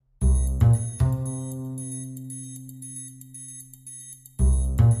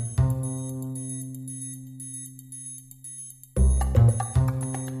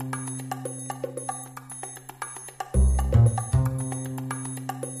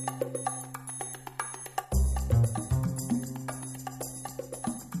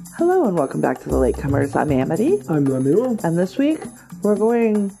Hello and welcome back to The Latecomers. I'm Amity. I'm Lemuel. And this week, we're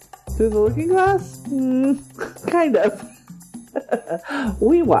going through the looking glass? Kind of.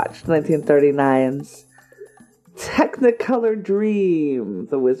 We watched 1939's Technicolor Dream,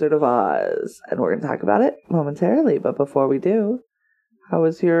 The Wizard of Oz. And we're going to talk about it momentarily. But before we do, how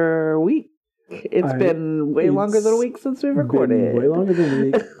was your week? It's been way longer than a week since we recorded. Way longer than a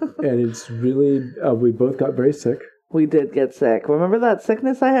week. And it's really, we both got very sick. We did get sick. Remember that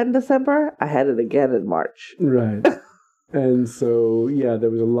sickness I had in December? I had it again in March. Right. And so, yeah, there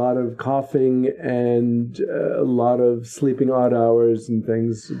was a lot of coughing and a lot of sleeping odd hours and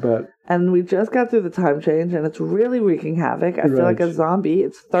things. And we just got through the time change, and it's really wreaking havoc. I feel like a zombie.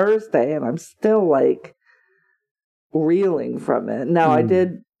 It's Thursday, and I'm still, reeling from it. Now, I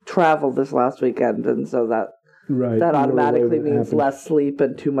did travel this last weekend, and so that automatically means less sleep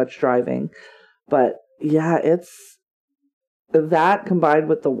and too much driving. But, yeah, it's that combined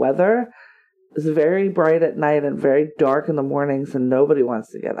with the weather is very bright at night and very dark in the mornings, and nobody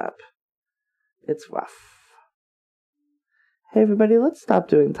wants to get up. It's rough. Hey, everybody, let's stop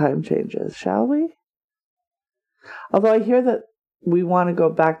doing time changes, shall we? Although I hear that we want to go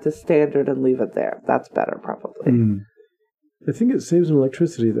back to standard and leave it there. That's better, probably. I think it saves on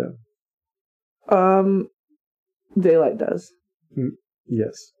electricity, though. Daylight does.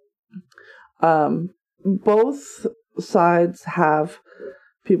 Yes. Both sides have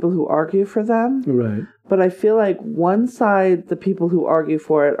people who argue for them. Right. But I feel like one side, the people who argue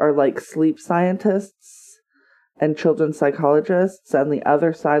for it are like sleep scientists and children's psychologists, and the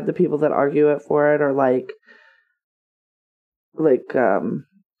other side, the people that argue it for it are like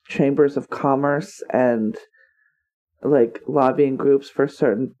chambers of commerce and lobbying groups for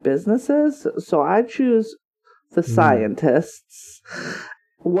certain businesses. So I choose the scientists.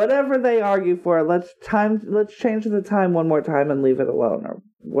 Whatever they argue for, let's change the time one more time and leave it alone, or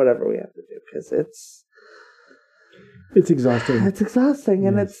whatever we have to do, because it's exhausting. It's exhausting,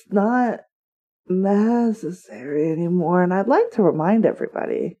 and it's not necessary anymore. And I'd like to remind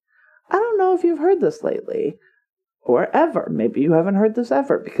everybody, I don't know if you've heard this lately, or ever. Maybe you haven't heard this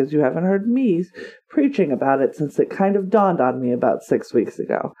ever, because you haven't heard me preaching about it since it kind of dawned on me about 6 weeks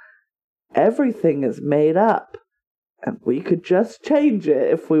ago. Everything is made up. And we could just change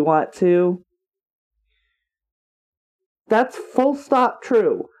it if we want to. That's full stop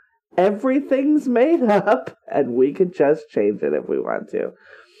true. Everything's made up, and we could just change it if we want to.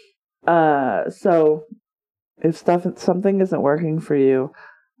 So, if something isn't working for you,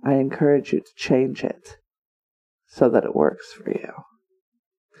 I encourage you to change it so that it works for you.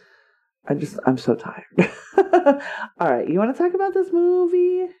 I'm so tired. All right, you want to talk about this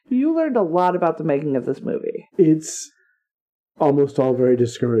movie? You learned a lot about the making of this movie. It's almost all very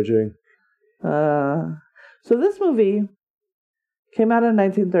discouraging. So this movie came out in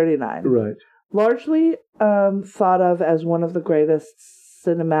 1939. Right. Largely thought of as one of the greatest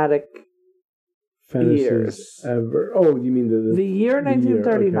cinematic years ever. Oh, you mean the year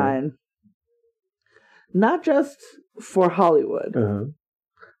 1939. Okay. Not just for Hollywood.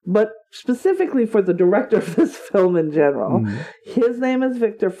 But specifically for the director of this film in general. His name is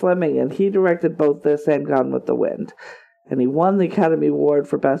Victor Fleming, and he directed both this and Gone with the Wind. And he won the Academy Award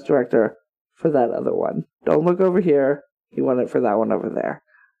for Best Director for that other one. Don't look over here. He won it for that one over there.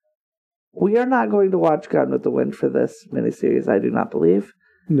 We are not going to watch Gone with the Wind for this miniseries, I do not believe.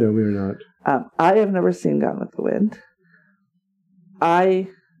 No, we are not. I have never seen Gone with the Wind. I,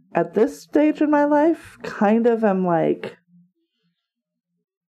 at this stage in my life, kind of am like...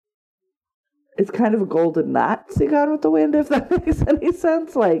 It's kind of a golden knot to see Gone with the Wind, if that makes any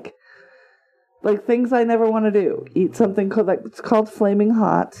sense. Like things I never want to do. Eat something it's called Flaming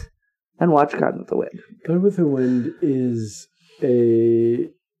Hot and watch Gone with the Wind. Gone with the Wind is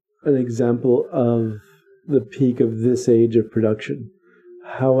an example of the peak of this age of production.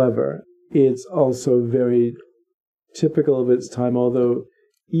 However, it's also very typical of its time, although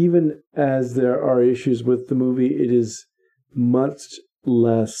even as there are issues with the movie, it is much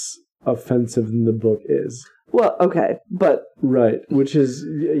less offensive than the book is. Well, okay, but... Right, which is,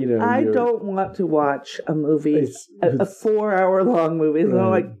 I don't want to watch a movie, a 4-hour-long movie.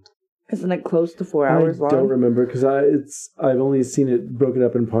 Isn't it close to 4 hours long? I don't remember, because I've only seen it broken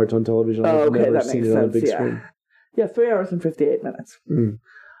up in parts on television. I've never seen it on a big screen. Yeah, 3 hours and 58 minutes.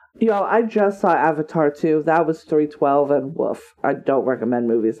 Y'all, I just saw Avatar 2. That was 3:12, and woof. I don't recommend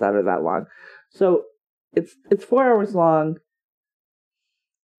movies that are that long. So, it's 4 hours long,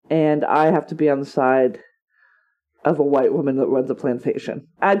 and I have to be on the side of a white woman that runs a plantation.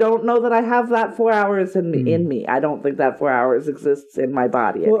 I don't know that I have that 4 hours in me. I don't think that 4 hours exists in my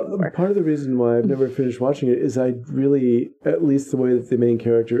body anymore. Part of the reason why I've never finished watching it is I really, at least the way that the main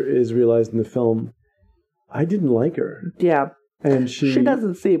character is realized in the film, I didn't like her. Yeah. And she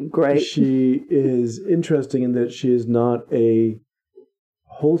doesn't seem great. She is interesting in that she is not a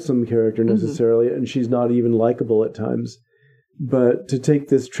wholesome character necessarily, and she's not even likable at times. But to take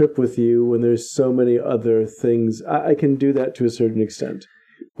this trip with you when there's so many other things, I can do that to a certain extent.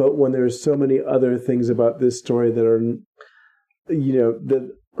 But when there's so many other things about this story that are, that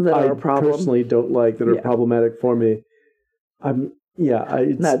I personally don't like, that are problematic for me,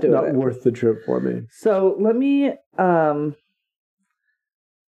 it's not worth the trip for me. So let me, the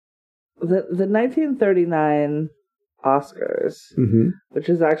 1939 Oscars, which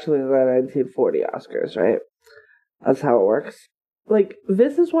is actually the 1940 Oscars, right? That's how it works. Like,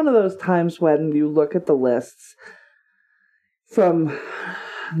 this is one of those times when you look at the lists from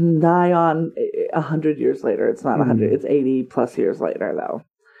nigh on 100 years later. It's not 100, it's 80 plus years later, though.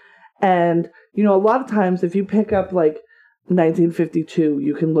 And, a lot of times if you pick up, like, 1952,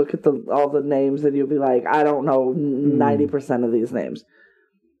 you can look at all the names and you'll be like, I don't know 90% of these names.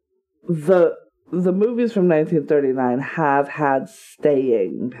 The movies from 1939 have had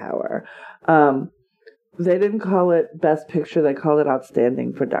staying power. They didn't call it Best Picture. They called it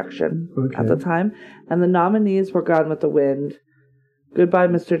Outstanding Production at the time. And the nominees were Gone with the Wind, Goodbye,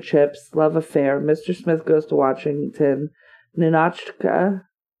 Mr. Chips, Love Affair, Mr. Smith Goes to Washington, Ninotchka.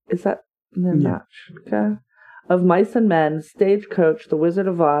 Is that Ninotchka? Yeah. Of Mice and Men, Stagecoach, The Wizard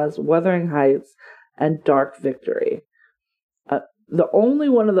of Oz, Wuthering Heights, and Dark Victory. The only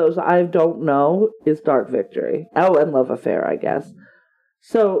one of those I don't know is Dark Victory. Oh, and Love Affair, I guess.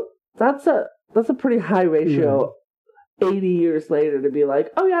 So that's a pretty high ratio 80 years later to be like,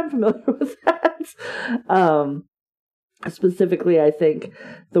 oh yeah, I'm familiar with that. Specifically, I think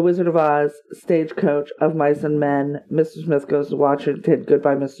The Wizard of Oz, Stagecoach, Of Mice and Men, Mr. Smith Goes to Washington,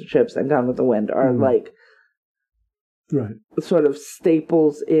 Goodbye, Mr. Chips, and Gone with the Wind are sort of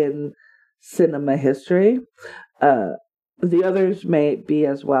staples in cinema history. The others may be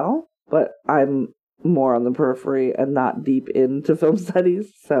as well, but I'm more on the periphery and not deep into film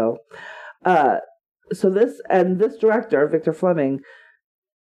studies. So this director, Victor Fleming,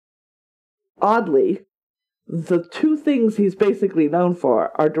 oddly, the two things he's basically known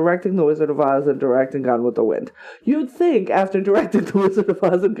for are directing The Wizard of Oz and directing Gone with the Wind. You'd think after directing The Wizard of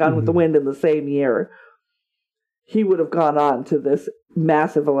Oz and Gone with the Wind in the same year, he would have gone on to this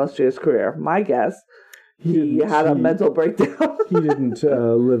massive, illustrious career. My guess, he had a mental breakdown. He didn't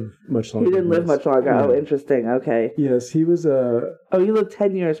live much longer. He didn't live much longer. Yeah. Oh, interesting. Okay. Yes, he was he lived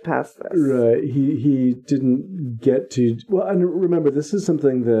 10 years past this. Right. He didn't get to... Well, and remember, this is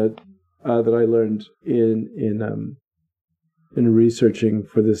something that I learned in researching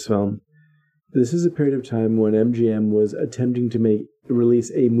for this film. This is a period of time when MGM was attempting to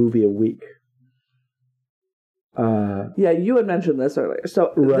release a movie a week. Yeah, you had mentioned this earlier.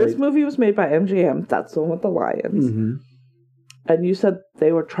 So this movie was made by MGM. That's the one with the lions. Mm-hmm. And you said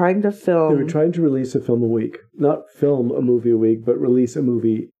they were trying to film... They were trying to release a film a week. Not film a movie a week, but release a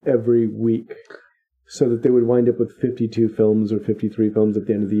movie every week. So that they would wind up with 52 films or 53 films at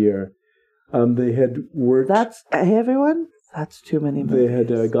the end of the year. They had worked... Hey, everyone? That's too many movies.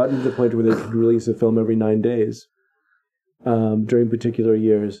 They had gotten to the point where they could release a film every 9 days during particular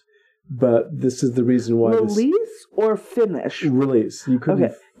years. But this is the reason why... Release or finish? Release. You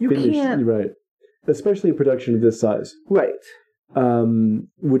couldn't finish... Can't... Right. Especially a production of this size. Right.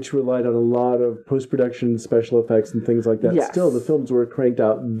 Which relied on a lot of post-production, special effects, and things like that. Yes. Still, the films were cranked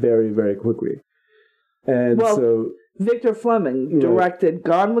out very, very quickly. And Victor Fleming directed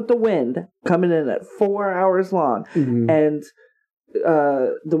Gone with the Wind, coming in at 4 hours long. Mm-hmm. And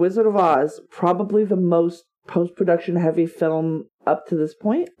The Wizard of Oz, probably the most post-production heavy film up to this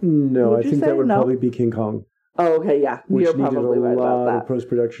point? No, I think that would probably be King Kong. Oh, okay, yeah. Which You're probably right about that. needed a lot of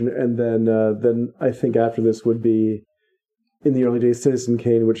post-production. And then I think after this would be, in the early days, Citizen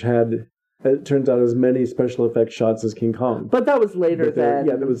Kane, which had, it turns out, as many special effects shots as King Kong. But that was later than...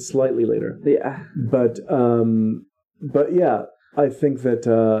 Yeah, that was slightly later. Yeah. But yeah, I think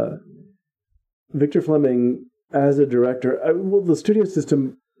that Victor Fleming, as a director... the studio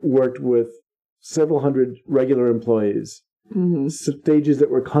system worked with several hundred regular employees. Mm-hmm. Stages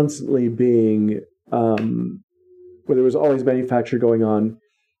that were constantly being... where there was always manufacture going on.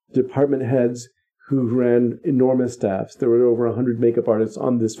 Department heads who ran enormous staffs. There were over 100 makeup artists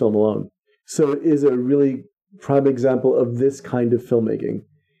on this film alone. So it is a really prime example of this kind of filmmaking.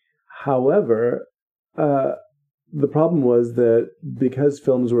 However, the problem was that because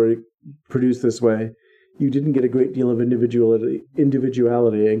films were produced this way, you didn't get a great deal of individuality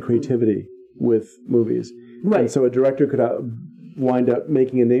and creativity with movies. Right. And so a director could wind up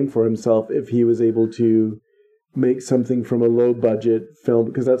making a name for himself if he was able to make something from a low-budget film,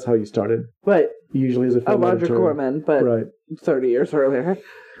 because that's how you started. Right. Usually as a film Roger Corman, but 30 years earlier.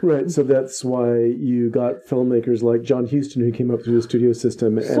 Right, so that's why you got filmmakers like John Huston who came up through the studio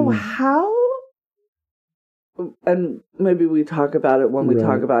system. So how, and maybe we talk about it when we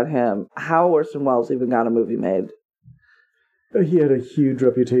talk about him, how Orson Welles even got a movie made? He had a huge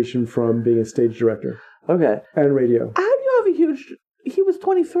reputation from being a stage director. Okay. And radio. How do you have a huge... He was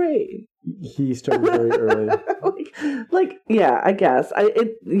 23. He started very early. Yeah, I guess.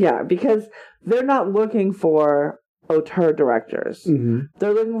 Because they're not looking for auteur directors. Mm-hmm.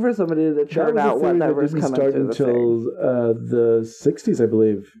 They're looking for somebody to churn out whatever's coming through the until the 60s, I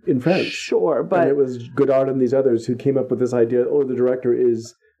believe, in France. Sure, but... And it was Godard and these others who came up with this idea, the director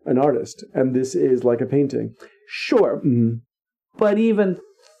is an artist, and this is like a painting. Sure. Mm-hmm. But even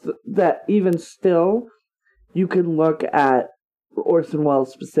still, you can look at Orson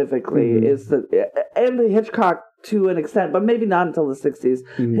Welles specifically, and Hitchcock to an extent, but maybe not until the 60s.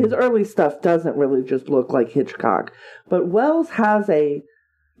 Mm-hmm. His early stuff doesn't really just look like Hitchcock. But Welles has a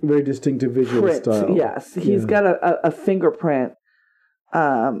very distinctive visual style. Yes, he's got a fingerprint.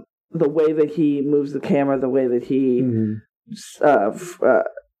 The way that he moves the camera, the way that he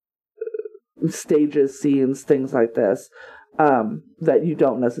stages scenes, things like this, that you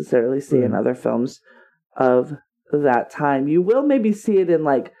don't necessarily see in other films of that time. You will maybe see it in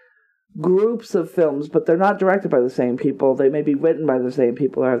like groups of films, but they're not directed by the same people. They may be written by the same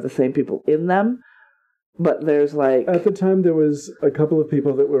people or have the same people in them. But there's like... At the time, there was a couple of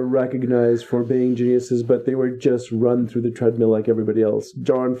people that were recognized for being geniuses, but they were just run through the treadmill like everybody else.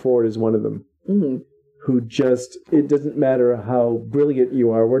 John Ford is one of them. Mm-hmm. Who just... It doesn't matter how brilliant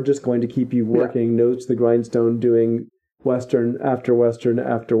you are. We're just going to keep you working, nose to the grindstone, doing Western after Western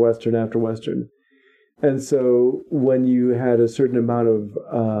after Western after Western. And so when you had a certain amount of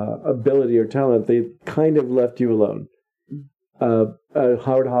ability or talent, they kind of left you alone.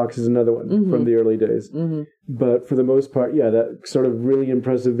 Howard Hawks is another one from the early days. Mm-hmm. But for the most part, that sort of really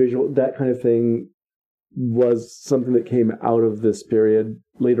impressive visual, that kind of thing was something that came out of this period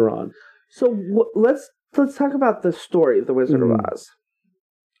later on. So let's talk about the story of The Wizard of Oz.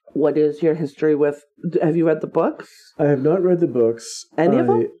 What is your history with... Have you read the books? I have not read the books. Any of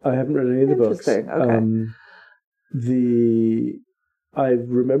them? I haven't read any of the books. Interesting, okay. I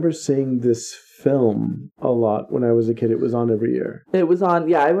remember seeing this film a lot when I was a kid. It was on every year. It was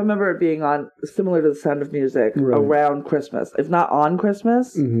on, I remember it being on, similar to The Sound of Music, around Christmas. If not on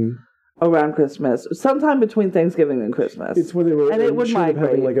Christmas, around Christmas. Sometime between Thanksgiving and Christmas. It's when they were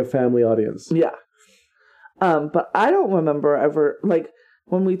having like a family audience. Yeah. But I don't remember ever, like...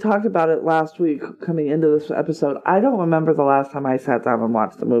 When we talked about it last week, coming into this episode, I don't remember the last time I sat down and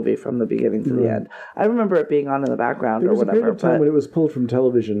watched the movie from the beginning to the end. I remember it being on in the background or whatever. There was a period of time when it was pulled from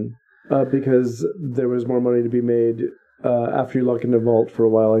television because there was more money to be made after you locked in a vault for a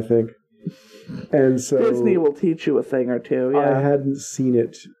while, I think. And so Disney will teach you a thing or two. Yeah. I hadn't seen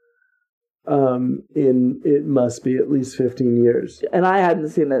it in, it must be at least 15 years. And I hadn't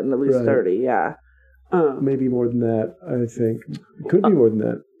seen it in at least 30, yeah. Maybe more than that, I think. It could be more than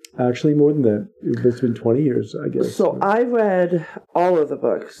that. Actually, more than that. It's been 20 years, I guess. So I read all of the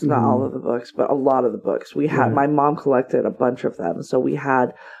books. Not all of the books, but a lot of the books. We had my mom collected a bunch of them. So we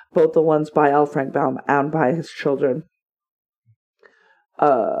had both the ones by L. Frank Baum and by his children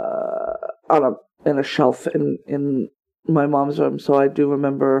in a shelf in my mom's room. So I do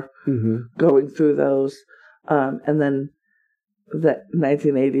remember going through those. And then the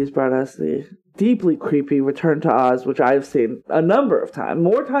 1980s brought us the deeply creepy Return to Oz, which I've seen a number of times,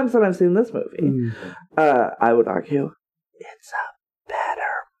 more times than I've seen this movie. I would argue it's a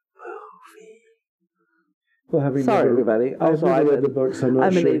better movie. Well, everybody. Also, I've read the books. I'm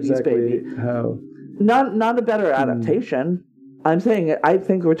not sure exactly baby. How. Not a better adaptation. I'm saying I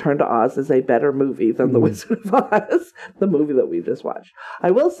think Return to Oz is a better movie than The Wizard of Oz, the movie that we just watched.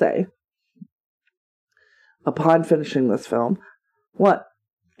 I will say, upon finishing this film,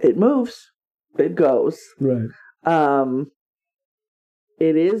 it moves. It goes. Right.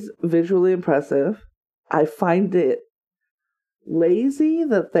 It is visually impressive. I find it lazy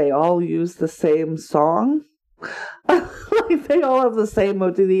that they all use the same song. Like they all have the same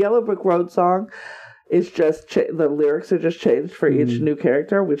motif. The Yellow Brick Road song is just the lyrics are just changed for each new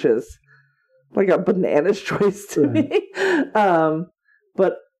character, which is like a bananas choice to me.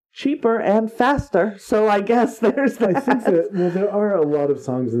 But cheaper and faster. So I guess there's that. I think that there are a lot of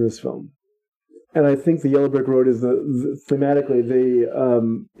songs in this film. And I think the Yellow Brick Road is thematically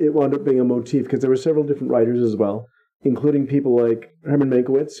it wound up being a motif because there were several different writers as well, including people like Herman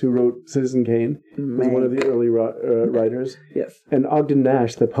Mankiewicz, who wrote Citizen Kane, was one of the early writers. Yes. And Ogden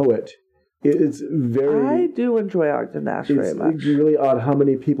Nash, the poet. It's very... I do enjoy Ogden Nash very much. It's really odd how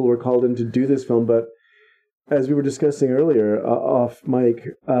many people were called in to do this film, but as we were discussing earlier off mic,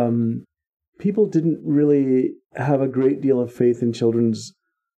 people didn't really have a great deal of faith in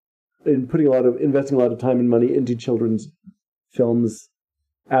investing a lot of time and money into children's films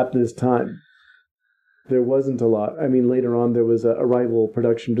at this time. There wasn't a lot. I mean, later on there was a rival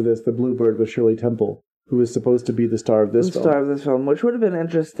production to this, The Bluebird, with Shirley Temple, who was supposed to be the star of this film. The star of this film, which would have been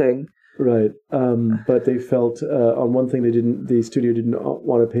interesting. Right. But they felt, on one thing, the studio didn't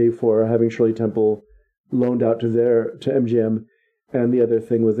want to pay for having Shirley Temple loaned out to MGM, and the other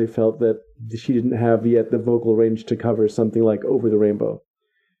thing was they felt that she didn't have yet the vocal range to cover something like Over the Rainbow.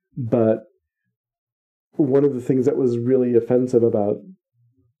 But one of the things that was really offensive about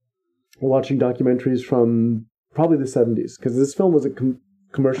watching documentaries from probably the 70s, because this film was a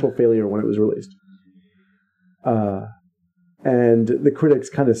commercial failure when it was released, and the critics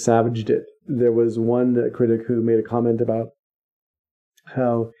kind of savaged it. There was one critic who made a comment about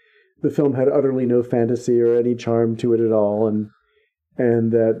how the film had utterly no fantasy or any charm to it at all, and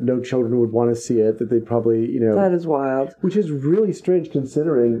that no children would want to see it, that they'd probably, That is wild. Which is really strange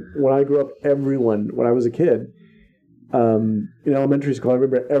considering when I grew up, when I was a kid, in elementary school, I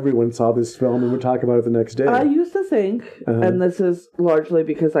remember everyone saw this film and would talk about it the next day. I used to think, and this is largely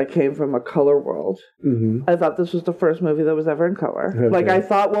because I came from a color world, I thought this was the first movie that was ever in color. Okay. Like, I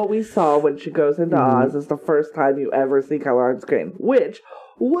thought what we saw when she goes into Oz is the first time you ever see color on screen, which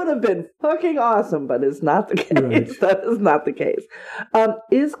would have been fucking awesome, but it's not the case. Right. That is not the case.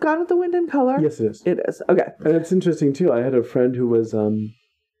 Is Gone with the Wind in color? Yes, it is. It is. Okay. And it's interesting, too. I had a friend who was,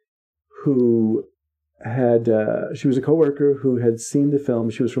 she was a coworker who had seen the film.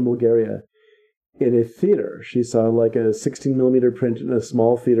 She was from Bulgaria. In a theater. She saw like a 16mm print in a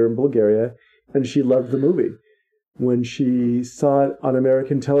small theater in Bulgaria, and she loved the movie. When she saw it on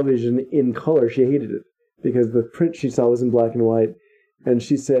American television in color, she hated it because the print she saw was in black and white. And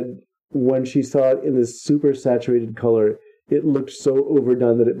she said when she saw it in this super saturated color, it looked so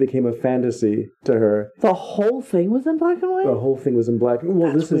overdone that it became a fantasy to her. The whole thing was in black and white? The whole thing was in black and white.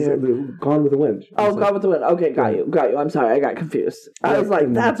 Well, this weird. Is Gone with the Wind. Oh, Gone with the Wind. Okay, got you. I'm sorry, I got confused. I was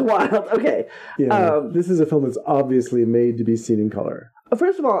like, that's wild. Okay. Yeah, this is a film that's obviously made to be seen in color.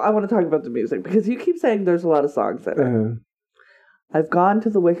 First of all, I want to talk about the music, because you keep saying there's a lot of songs in it. I've gone to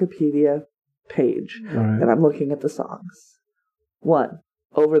the Wikipedia page, and I'm looking at the songs. 1,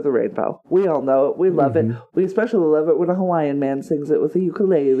 Over the Rainbow. We all know it. We love it. We especially love it when a Hawaiian man sings it with a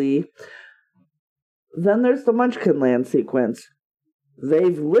ukulele. Then there's the Munchkinland sequence.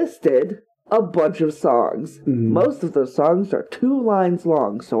 They've listed a bunch of songs. Most of those songs are 2 lines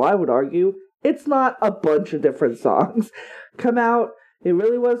long, so I would argue it's not a bunch of different songs. Come out. It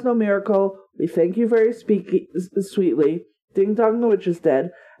really was no miracle. We thank you very sweetly. Ding Dong the Witch is Dead.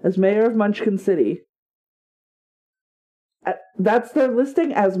 As mayor of Munchkin City. That's their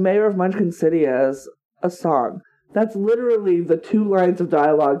listing as mayor of Munchkin City as a song. That's literally the 2 lines of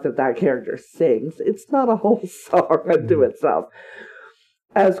dialogue that character sings. It's not a whole song unto itself.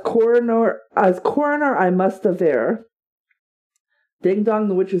 As coroner, I must aver. Ding Dong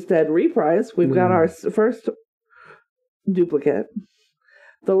the Witch is Dead reprise. We've got our first duplicate.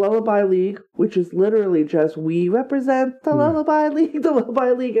 The Lullaby League, which is literally just, we represent the Lullaby League,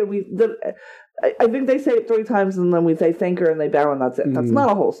 and I think they say it 3 times, and then they thank her and they bow, and that's it. That's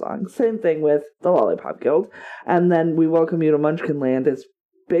not a whole song. Same thing with the Lollipop Guild. And then We Welcome You to Munchkinland is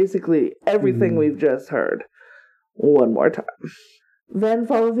basically everything we've just heard one more time. Then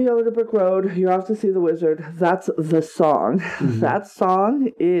Follow the Yellow Brick Road, You're Off to See the Wizard. That's the song. That song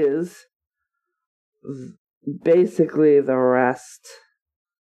is basically the rest.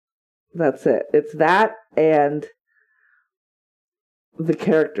 That's it. It's that and the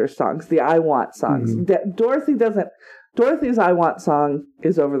character songs, the I Want songs. Dorothy's I Want song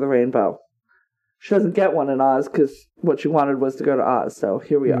is Over the Rainbow. She doesn't get one in Oz because what she wanted was to go to Oz, so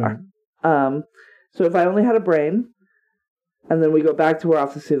here we are. So If I Only Had a Brain, and then we go back to We're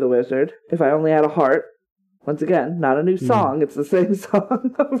Off to See the Wizard. If I Only Had a Heart, once again, not a new song, it's the same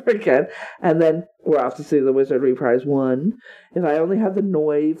song over again. And then We're Off to See the Wizard reprise 1. If I Only Had the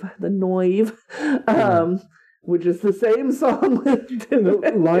Noive, which is the same song.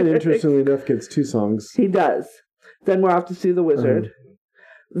 The line, interestingly enough, gets 2 songs. He does. Then We're Off to See the Wizard.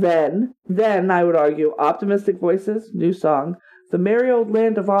 Then I would argue Optimistic Voices, new song. The Merry Old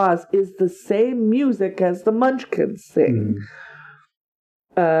Land of Oz is the same music as the Munchkins sing.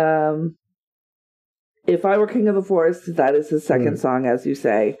 If I Were King of the Forest, that is his second song, as you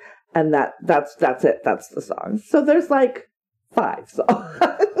say. And that's it. That's the song. So there's like 5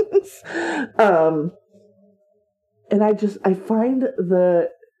 songs. And I find the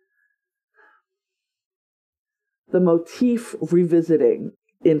motif revisiting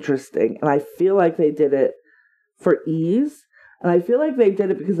interesting. And I feel like they did it for ease. And I feel like they did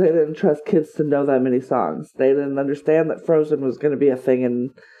it because they didn't trust kids to know that many songs. They didn't understand that Frozen was going to be a thing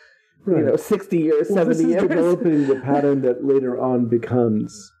in, 60 years, 70 years. This is developing the pattern that later on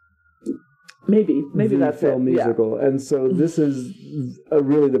becomes... Maybe that's film it. Musical, yeah. And so this is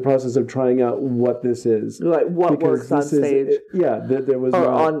really the process of trying out what this is, like what works on stage. There was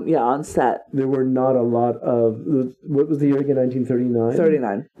on set. There were not a lot of what was the year again? 1939.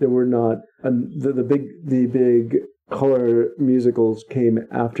 39. There were not the big color musicals came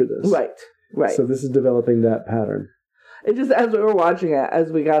after this. Right. So this is developing that pattern. It just as we were watching it,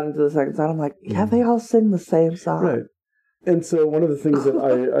 as we got into the second song, I'm like, they all sing the same song. Right. And so one of the things that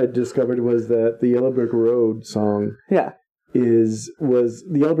I discovered was that the Yellow Brick Road song was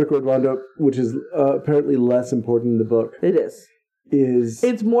the Yellow Brick Road Roundup, which is apparently less important in the book. It is.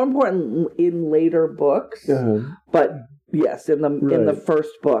 It's more important in later books, but yes, in the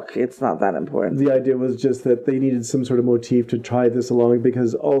first book, it's not that important. The idea was just that they needed some sort of motif to try this along,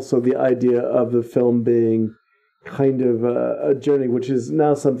 because also the idea of the film being kind of a journey, which is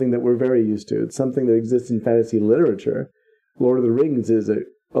now something that we're very used to. It's something that exists in fantasy literature. Lord of the Rings is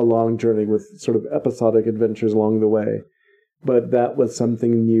a long journey with sort of episodic adventures along the way. But that was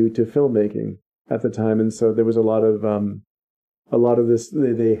something new to filmmaking at the time. And so there was a lot of this,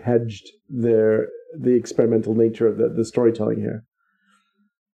 they hedged the experimental nature of the storytelling here.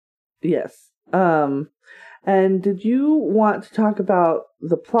 Yes. And did you want to talk about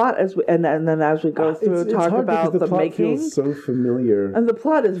the plot and then as we go through, talk about the making? Feels so familiar. And the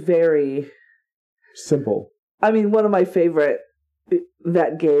plot is very simple. I mean, one of my favorite,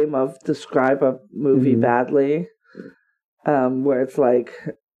 that game of describe a movie badly, where it's like,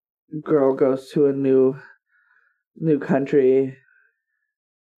 girl goes to a new country,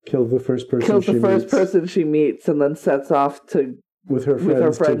 kills the first person she meets, and then sets off with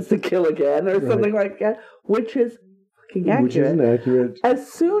her friends to kill again, or something like that, which is fucking accurate. Which is inaccurate. As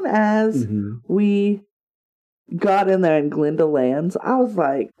soon as we got in there and Glinda lands, I was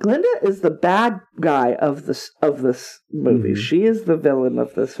like, Glinda is the bad guy of this movie. She is the villain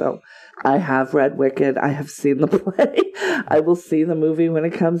of this film. I have read Wicked. I have seen the play. I will see the movie when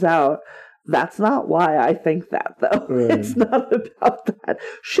it comes out. That's not why I think that, though. Right. It's not about that.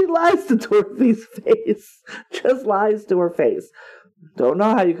 She lies to Dorothy's face. Just lies to her face. Don't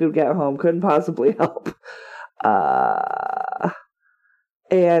know how you could get home. Couldn't possibly help.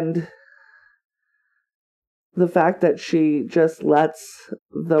 And the fact that she just lets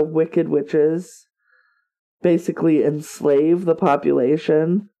the wicked witches basically enslave the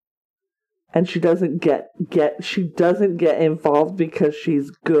population, and she doesn't get involved because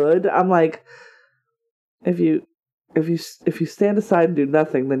she's good. I'm like, if you stand aside and do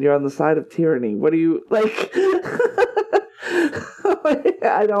nothing, then you're on the side of tyranny. What do you like?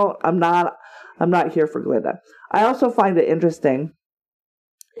 I'm not here for Glinda. I also find it interesting,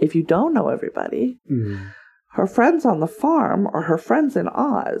 if you don't know everybody, her friends on the farm are her friends in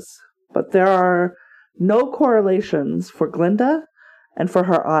Oz, but there are no correlations for Glinda and for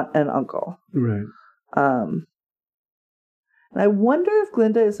her aunt and uncle. Right. And I wonder if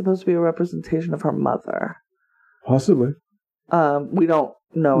Glinda is supposed to be a representation of her mother. Possibly. We don't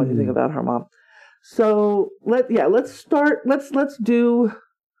know anything about her mom. So let's start. Let's do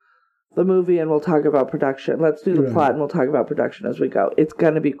the movie and we'll talk about production. Let's do the plot and we'll talk about production as we go. It's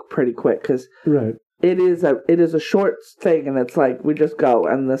going to be pretty quick because it is a short thing, and it's like we just go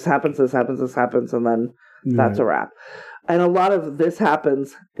and this happens, and then that's a wrap. And a lot of this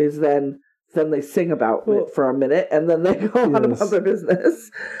happens is then they sing about it for a minute and then they go on about their business.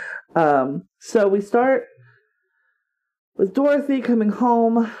 So we start with Dorothy coming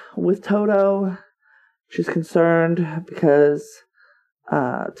home with Toto. She's concerned because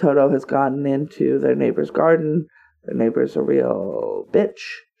Toto has gotten into their neighbor's garden. Their neighbor's a real bitch.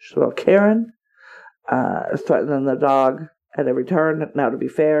 She's a real Karen. Threatening the dog at every turn. Now, to be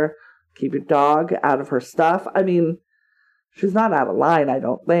fair, keep your dog out of her stuff. I mean, she's not out of line, I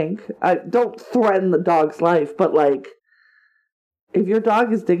don't think. I don't threaten the dog's life, but like, if your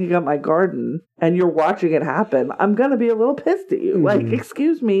dog is digging up my garden and you're watching it happen, I'm gonna be a little pissed at you. Like,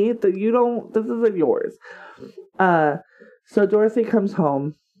 excuse me, this isn't yours. So Dorothy comes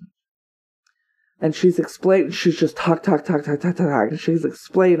home and she's just talk. And she's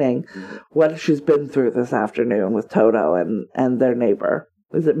explaining what she's been through this afternoon with Toto and their neighbor.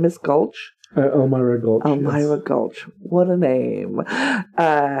 Is it Miss Gulch? Elmira Gulch. Elmira Gulch. What a name.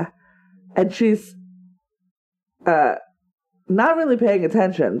 And she's not really paying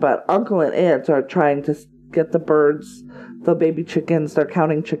attention, but Uncle and Aunt are trying to get the birds, the baby chickens. They're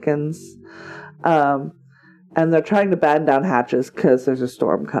counting chickens. And they're trying to batten down hatches because there's a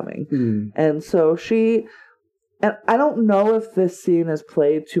storm coming. And so and I don't know if this scene is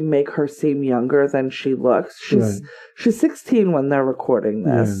played to make her seem younger than she looks. She's 16 when they're recording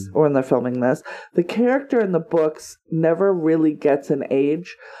this, or when they're filming this. The character in the books never really gets an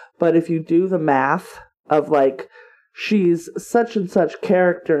age, but if you do the math of, like, she's such and such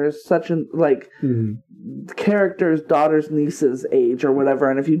characters, characters' daughter's niece's age or whatever,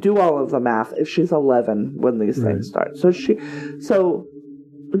 and if you do all of the math, she's 11 when these things start. So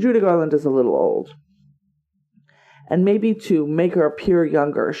Judy Garland is a little old. And maybe to make her appear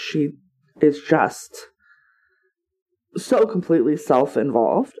younger, she is just so completely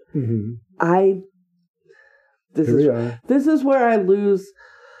self-involved. This is where I lose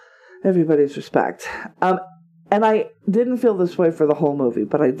everybody's respect. And I didn't feel this way for the whole movie,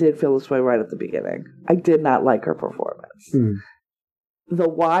 but I did feel this way right at the beginning. I did not like her performance. The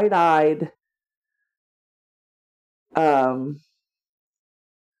wide-eyed,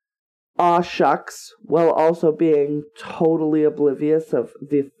 aw shucks, while also being totally oblivious of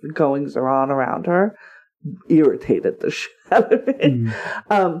the goings on around her, irritated the shit out of me.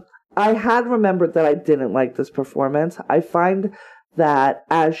 I had remembered that I didn't like this performance. I find that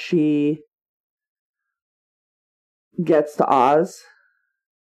as she gets to Oz,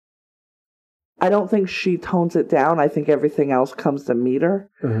 I don't think she tones it down. I think everything else comes to meet her.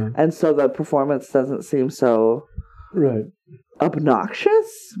 And so the performance doesn't seem so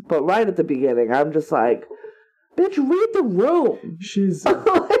obnoxious. But right at the beginning, I'm just like, bitch, read the room. She's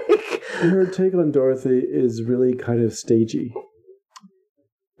her take on Dorothy is really kind of stagey.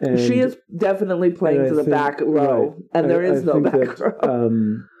 And she is definitely playing to the back row, and there is no back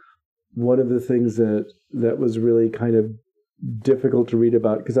row. One of the things that was really kind of difficult to read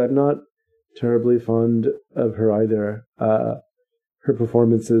about, because I'm not terribly fond of her either. Her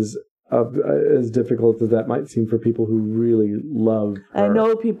performances, as difficult as that might seem for people who really love her. I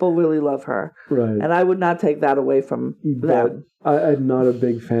know people really love her. And I would not take that away from them. I'm not a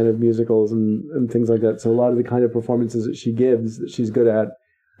big fan of musicals and things like that. So a lot of the kind of performances that she gives, that she's good at,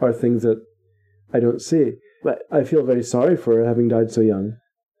 are things that I don't see. But I feel very sorry for her having died so young.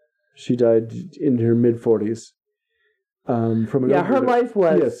 She died in her mid-40s. From an overdose. Her life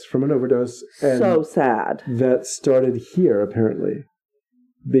was from an overdose. And so sad. That started here, apparently.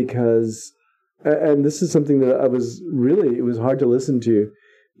 Because, and this is something that it was hard to listen to.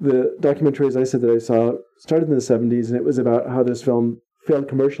 The documentary, as I said, that I saw started in the 70s, and it was about how this film failed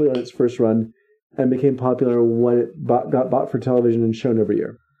commercially on its first run and became popular when it got bought for television and shown every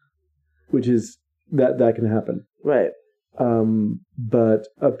year. Which is, that can happen. But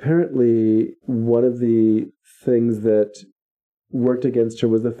apparently, one of the things that worked against her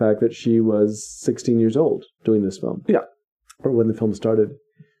was the fact that she was 16 years old doing this film. Or when the film started,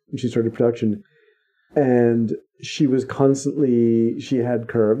 when she started production. And she was she had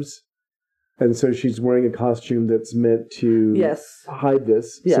curves. And so she's wearing a costume that's meant to hide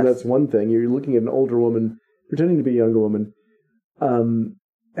this. So that's one thing. You're looking at an older woman pretending to be a younger woman.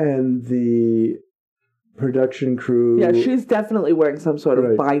 And the production crew... Yeah, she's definitely wearing some sort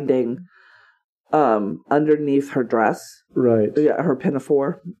of binding underneath her dress. Yeah, her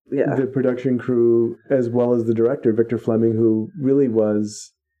pinafore. Yeah. The production crew, as well as the director, Victor Fleming, who really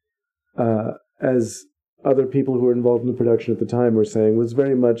was, as other people who were involved in the production at the time were saying, was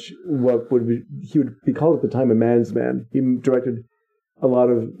very much he would be called at the time a man's man. He directed a lot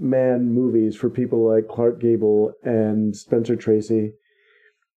of man movies for people like Clark Gable and Spencer Tracy.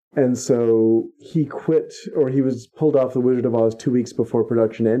 And so he quit, or he was pulled off The Wizard of Oz 2 weeks before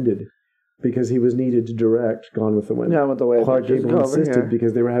production ended because he was needed to direct Gone with the Wind. Gone with the Wind. Clark Gable insisted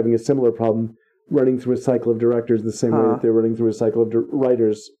because they were having a similar problem running through a cycle of directors the same way that they were running through a cycle of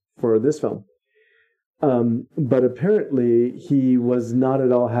writers for this film. But apparently he was not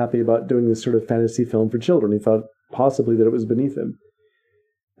at all happy about doing this sort of fantasy film for children. He thought possibly that it was beneath him.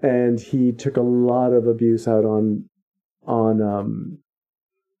 And he took a lot of abuse out on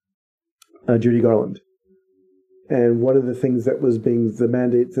Judy Garland. And one of the things that was the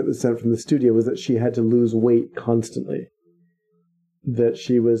mandate that was sent from the studio was that she had to lose weight constantly. That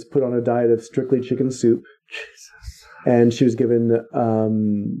she was put on a diet of strictly chicken soup. Jesus. And she was given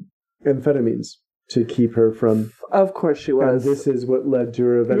amphetamines to keep her from... Of course she was. And this is what led to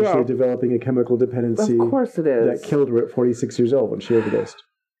her eventually developing a chemical dependency. Of course it is. That killed her at 46 years old when she overdosed.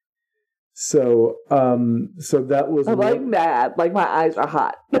 So that was I'm like mad. Like my eyes are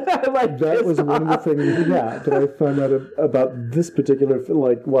hot. Like, that was one of the things that I found out about this particular film.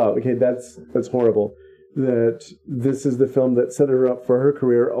 Like, wow, okay, that's horrible. That this is the film that set her up for her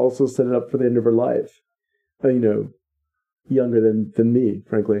career, also set it up for the end of her life. Younger than me,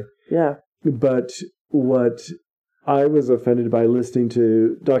 frankly. Yeah. But what I was offended by listening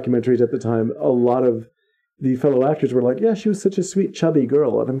to documentaries at the time, a lot of the fellow actors were like, yeah, she was such a sweet, chubby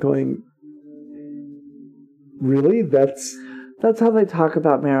girl. And I'm going, really? That's how they talk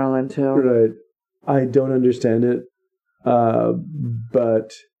about Marilyn, too. Right. I don't understand it.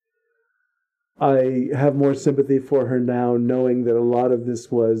 But I have more sympathy for her now, knowing that a lot of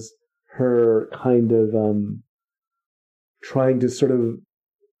this was her kind of trying to sort of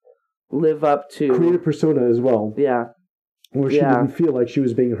live up to create a persona as well. Yeah. Where she didn't feel like she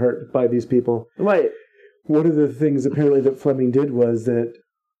was being hurt by these people. Right. One of the things apparently that Fleming did was that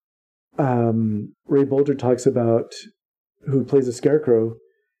Ray Bolger talks about, who plays a scarecrow,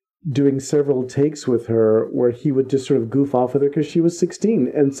 doing several takes with her where he would just sort of goof off with her because she was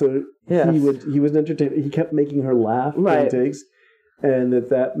 16, and so he was an entertainer. He kept making her laugh during takes, and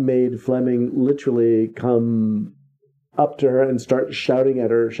that made Fleming literally come up to her and start shouting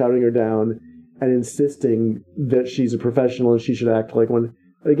at her, shouting her down, and insisting that she's a professional and she should act like one.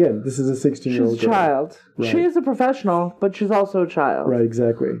 Again, this is a 16-year-old girl. She's a child. Right. She is a professional, but she's also a child. Right,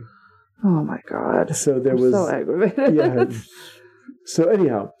 exactly. Oh my God! So there was so aggravated. Yeah. So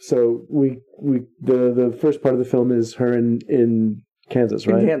anyhow, the first part of the film is her in Kansas,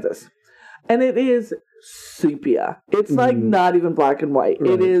 right? In Kansas, and it is sepia. It's like not even black and white.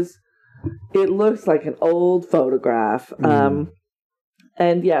 Right. It looks like an old photograph.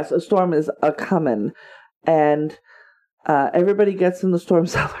 And yes, a storm is a coming, and everybody gets in the storm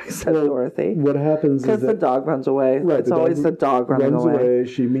cellar except Dorothy. What happens is because the dog runs away. Right, it's always the dog running away.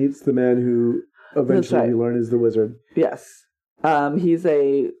 She meets the man who eventually we learn is the wizard. Yes, he's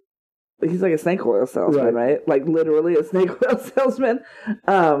like a snake oil salesman, right? Like literally a snake oil salesman,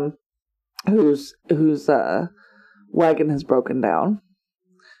 whose wagon has broken down.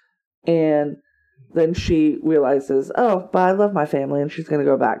 And then she realizes, oh, but I love my family, and she's going to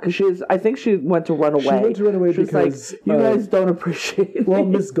go back. Because I think she went to run away. She went to run away because... like, you guys don't appreciate me. Well,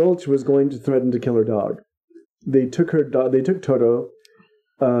 Miss Gulch was going to threaten to kill her dog. They took Toto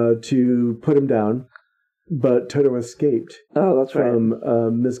to put him down, but Toto escaped. Oh, that's right.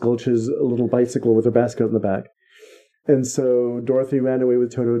 From Miss Gulch's little bicycle with her basket on the back. And so Dorothy ran away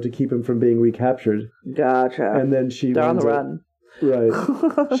with Toto to keep him from being recaptured. Gotcha. And then they're on the run. Right.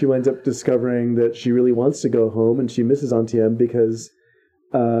 She winds up discovering that she really wants to go home, and she misses Auntie Em because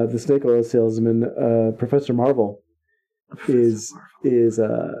the snake oil salesman, Professor Marvel, gives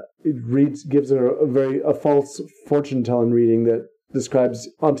her a false fortune-telling reading that describes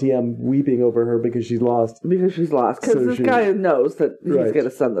Auntie Em weeping over her because she's lost. Because this guy knows that he's going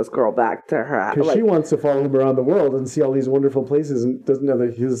to send this girl back to her. Because she wants to follow him around the world and see all these wonderful places, and doesn't know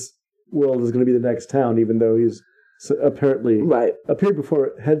that his world is going to be the next town, even though he's apparently appeared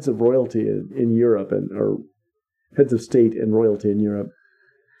before heads of royalty in Europe or heads of state and royalty in Europe.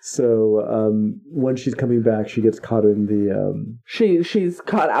 So when she's coming back, she gets caught in the she's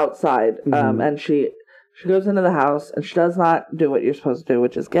caught outside, and she goes into the house, and she does not do what you're supposed to do,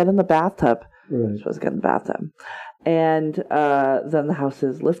 which is get in the bathtub. Right. You're supposed to get in the bathtub, and then the house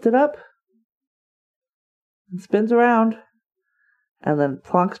is lifted up and spins around, and then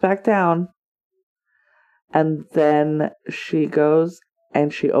plonks back down. And then she goes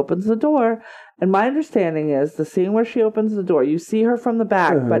and she opens the door. And my understanding is the scene where she opens the door, you see her from the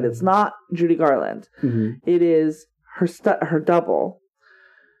back, but it's not Judy Garland. Mm-hmm. It is her double,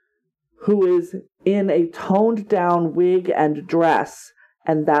 who is in a toned down wig and dress.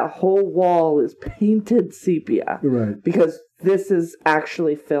 And that whole wall is painted sepia. Right. Because this is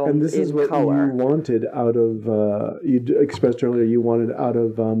actually filmed in color. And this is what you wanted out of, you expressed earlier, you wanted out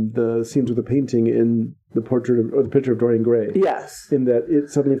of the scenes with the painting in the the picture of Dorian Gray. Yes. In that it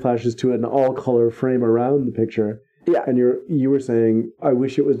suddenly flashes to an all-color frame around the picture. Yeah. And you were saying, I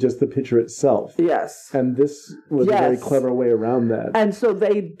wish it was just the picture itself. Yes. And this was a very clever way around that. And so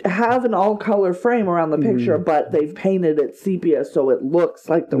they have an all-color frame around the picture, but they've painted it sepia so it looks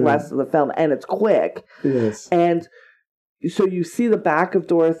like the rest of the film, and it's quick. Yes. And so you see the back of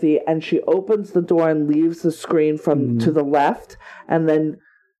Dorothy, and she opens the door and leaves the screen from to the left, and then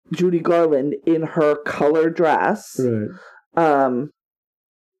Judy Garland in her color dress. Right.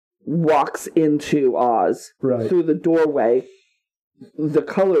 Walks into Oz through the doorway. The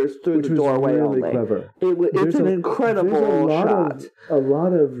colors through the doorway really only. Clever. It's an incredible shot. A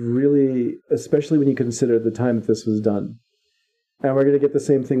lot of really, especially when you consider the time that this was done. And we're going to get the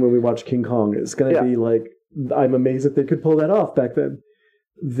same thing when we watch King Kong. It's going to be like, I'm amazed that they could pull that off back then.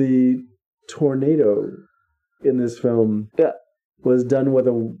 The tornado in this film was done with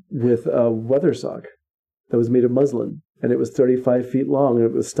a weather sock that was made of muslin. And it was 35 feet long, and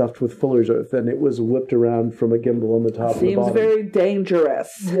it was stuffed with fuller's earth, and it was whipped around from a gimbal on the top and the bottom. Seems very dangerous.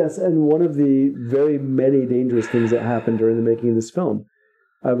 Yes, and one of the very many dangerous things that happened during the making of this film,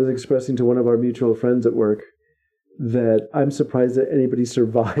 I was expressing to one of our mutual friends at work that I'm surprised that anybody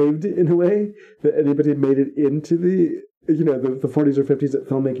survived in a way, that anybody made it into the 40s or 50s that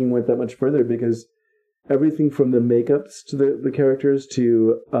filmmaking went that much further, because everything from the makeups to the characters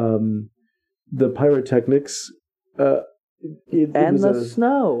to the pyrotechnics, the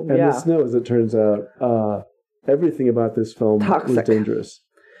snow. And the snow, as it turns out, everything about this film was dangerous.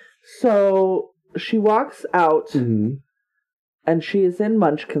 So she walks out, and she is in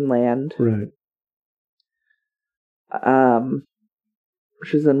Munchkinland. Right.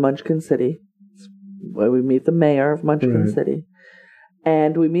 She's in Munchkin City, where we meet the mayor of Munchkin City.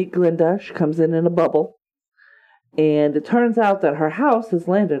 And we meet Glinda. She comes in a bubble. And it turns out that her house has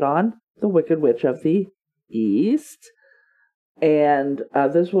landed on the Wicked Witch of the East. And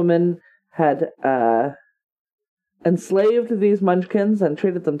this woman had enslaved these munchkins and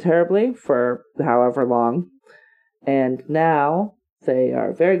treated them terribly for however long. And now they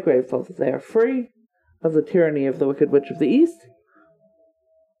are very grateful that they are free of the tyranny of the Wicked Witch of the East.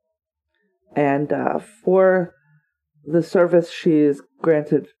 And for the service, she is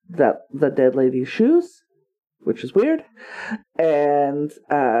granted the dead lady's shoes, which is weird. And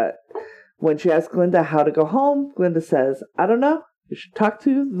when she asks Glinda how to go home, Glinda says, I don't know. You should talk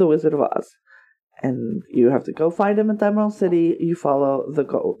to the Wizard of Oz. And you have to go find him at the Emerald City. You follow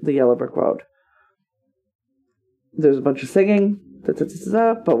the Yellow Brick Road. There's a bunch of singing.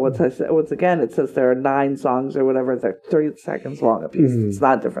 But once again, it says there are 9 songs or whatever. They're 30 seconds long a piece. It's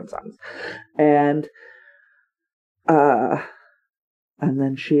not different songs. And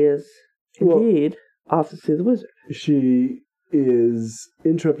then she is indeed off to see the wizard. She is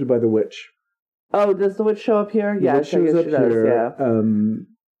interrupted by the witch. Oh, does the witch show up here? The witch shows up here. Yeah.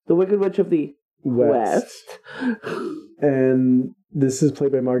 The Wicked Witch of the West. And this is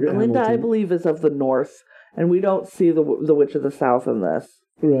played by Margaret Hamilton. Linda, I believe, is of the North. And we don't see the Witch of the South in this.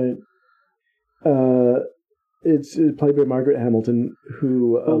 Right. It's played by Margaret Hamilton,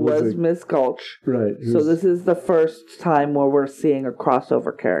 who was Miss Gulch. Right. So this is the first time where we're seeing a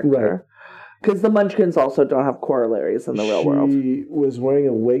crossover character. Right. Because the Munchkins also don't have corollaries in the real world. She was wearing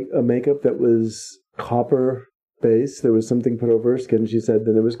a makeup that was copper based. There was something put over her skin, she said.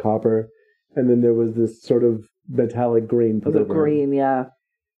 Then there was copper. And then there was this sort of metallic green put over her. The green, yeah.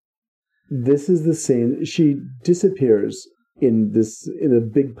 This is the scene. She disappears in a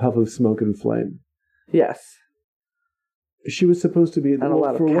big puff of smoke and flame. Yes. She was supposed to be, and a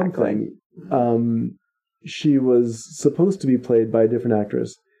lot of cackling. She was supposed to be played by a different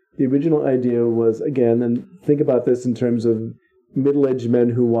actress. The original idea was, again, and think about this in terms of middle-aged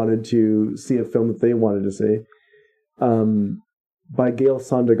men who wanted to see a film that they wanted to see, by Gail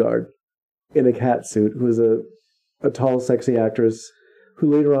Sondergaard in a cat suit, who was a tall, sexy actress who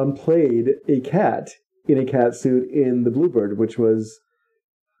later on played a cat in a cat suit in The Bluebird, which was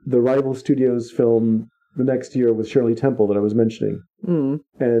the rival studio's film the next year with Shirley Temple that I was mentioning. And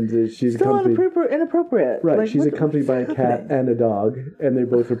she's still inappropriate. Right, like, she's accompanied by a cat and a dog, and they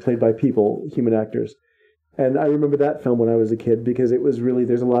both are played by people, human actors. And I remember that film when I was a kid because it was really,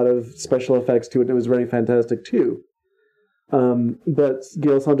 there's a lot of special effects to it, and it was very fantastic too. But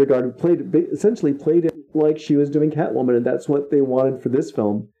Gail Sondergaard essentially played it like she was doing Catwoman, and that's what they wanted for this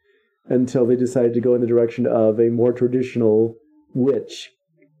film until they decided to go in the direction of a more traditional witch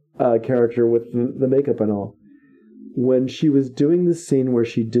character with the makeup and all. When she was doing the scene where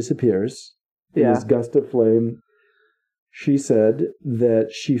she disappears in this gust of flame, she said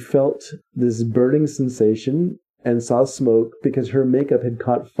that she felt this burning sensation and saw smoke because her makeup had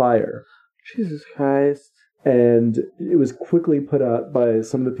caught fire. Jesus Christ. And it was quickly put out by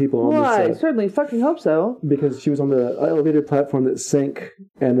some of the people on the set. I certainly fucking hope so. Because she was on the elevator platform that sank,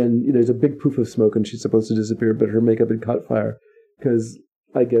 and then there's a big poof of smoke, and she's supposed to disappear, but her makeup had caught fire. Because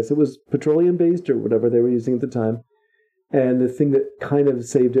I guess it was petroleum-based or whatever they were using at the time. And the thing that kind of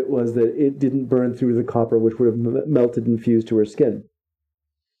saved it was that it didn't burn through the copper, which would have melted and fused to her skin.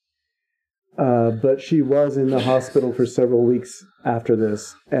 But she was in the hospital for several weeks after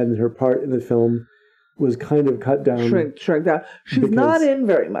this, and her part in the film was kind of cut down. Shrunk down. She's not in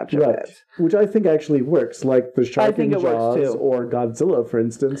very much of it. Which I think actually works, like the shark in Jaws or Godzilla, for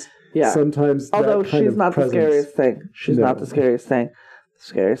instance. Yeah. Sometimes although she's not the scariest thing. She's not the scariest thing.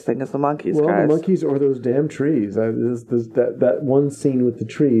 Scariest thing is the monkeys, well, guys. The monkeys or those damn trees. That one scene with the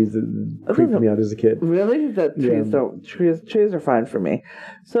trees that creeped me out as a kid. Really? The trees are fine for me.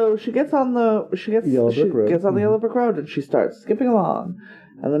 So she gets on the Yellow Brick Road and she starts skipping along.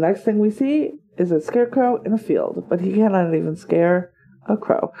 And the next thing we see is a scarecrow in a field, but he cannot even scare a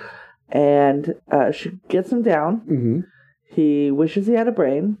crow. And she gets him down. Mm-hmm. He wishes he had a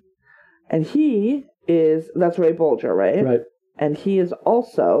brain. And that's Ray Bolger, right? Right. And he is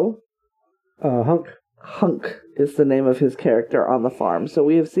also... Hunk. Hunk is the name of his character on the farm. So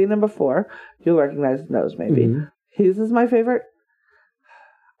we have seen him before. You'll recognize his nose, maybe. Mm-hmm. His is my favorite.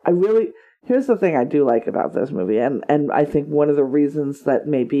 Here's the thing I do like about this movie, and I think one of the reasons that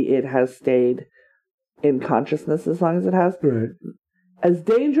maybe it has stayed in consciousness as long as it has. Right. As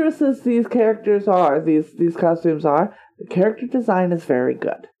dangerous as these characters are, these costumes are, the character design is very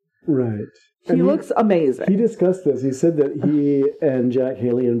good. Right. He looks amazing. He discussed this. He said that he and Jack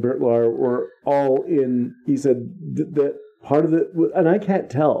Haley and Bert Lahr were all in. He said that part of and I can't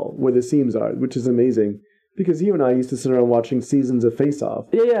tell where the seams are, which is amazing because you and I used to sit around watching seasons of Face Off.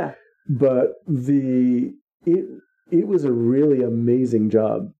 Yeah. But it was a really amazing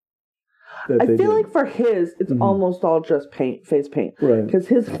job. I feel like for his, it's almost all just face paint, right? Because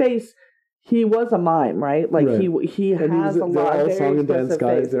his face. He was a mime, right? Like right. he has a lot of song and dance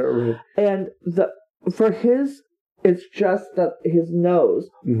guys there, right? And for his, it's just that his nose,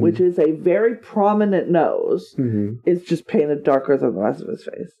 which is a very prominent nose, is just painted darker than the rest of his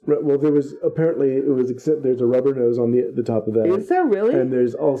face. Right. Well, there's a rubber nose on the top of that. Is there really? And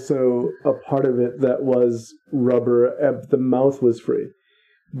there's also a part of it that was rubber. The mouth was free.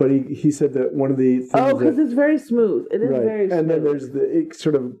 But he said that one of the things... Oh, because it's very smooth. It is right. very smooth. And then it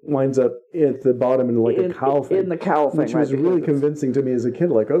sort of winds up at the bottom in a cowl thing. In the cowl thing, which was really convincing to me as a kid.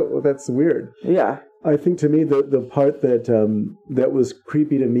 Like, oh, well, that's weird. Yeah. I think to me the part that was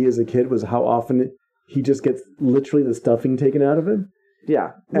creepy to me as a kid was how often he just gets literally the stuffing taken out of him.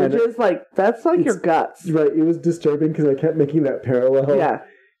 Yeah. Which is that's like your guts. Right. It was disturbing because I kept making that parallel. Yeah.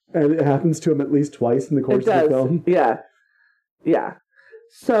 And it happens to him at least twice in the course of the film. Yeah. Yeah.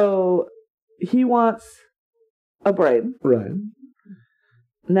 So, he wants a brain. Right.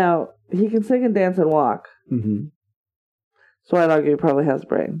 Now, he can sing and dance and walk. Mm-hmm. So I'd argue he probably has a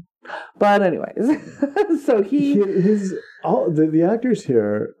brain. But anyways, so the actors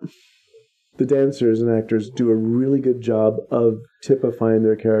here, the dancers and actors, do a really good job of typifying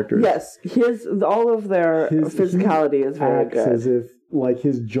their characters. Yes, all of their physicality is very good. As if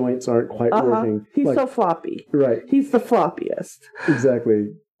his joints aren't quite working. He's so floppy. Right. He's the floppiest.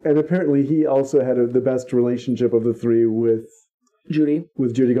 Exactly. And apparently he also had the best relationship of the three with Judy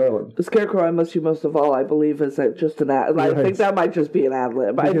Garland. The Scarecrow I Miss You Most of All, I believe, is just an ad. Right. I think that might just be an ad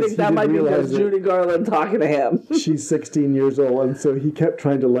lib. I think that might be just Judy Garland talking to him. She's 16 years old, and so he kept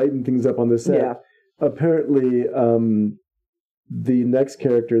trying to lighten things up on the set. Yeah. Apparently, the next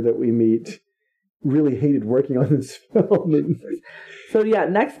character that we meet really hated working on this film. So yeah,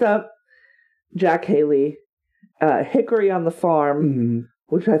 next up, Jack Haley, Hickory on the Farm,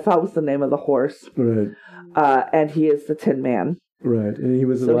 which I thought was the name of the horse. Right. And he is the Tin Man. Right. And he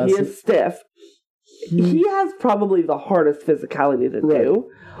was he is stiff. He has probably the hardest physicality to do.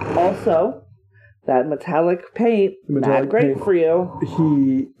 Also, that metallic paint, not great for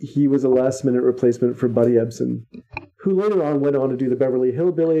you. He was a last-minute replacement for Buddy Ebsen, who later on went on to do the Beverly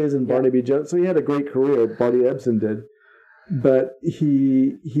Hillbillies and Barnaby Jones. So he had a great career, Buddy Ebsen did. But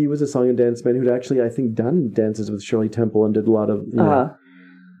he was a song and dance man who'd actually, I think, done dances with Shirley Temple and did a lot of...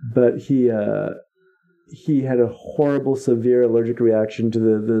 But he had a horrible, severe allergic reaction to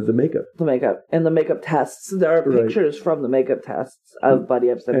the makeup. The makeup. And the makeup tests. There are pictures from the makeup tests of Buddy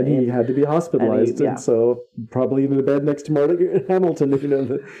Ebsen. And he had to be hospitalized. And so probably in the bed next to Marty Hamilton,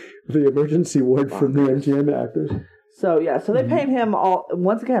 the emergency ward from the MGM actors. So they paint him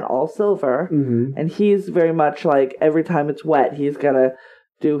all silver, and he's very much like every time it's wet, he's gonna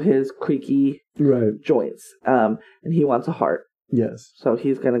do his creaky joints, and he wants a heart. Yes. So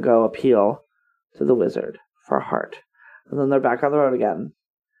he's gonna go appeal to the wizard for a heart, and then they're back on the road again,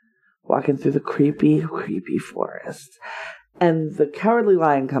 walking through the creepy, creepy forest, and the Cowardly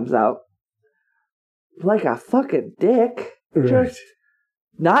Lion comes out like a fucking dick, just.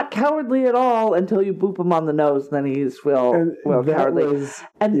 Not cowardly at all until you boop him on the nose, and then he's real cowardly.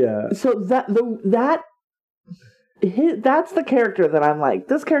 So that's the character that I'm like,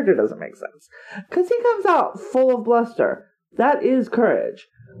 this character doesn't make sense. Because he comes out full of bluster. That is courage.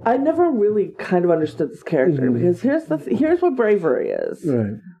 I never really kind of understood this character, because here's what bravery is.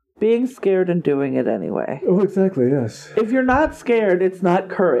 Right. being scared and doing it anyway. Oh, exactly, yes. If you're not scared, it's not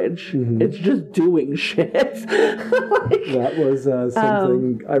courage. Mm-hmm. It's just doing shit. That was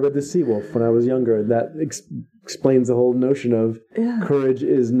something I read The Seawolf when I was younger. And that explains the whole notion of courage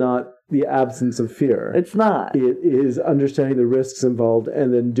is not the absence of fear. It's not. It is understanding the risks involved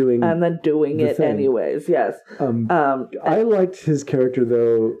and then doing it thing. Anyways, yes. I liked his character,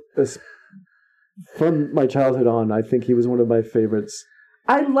 though, from my childhood on. I think he was one of my favorites.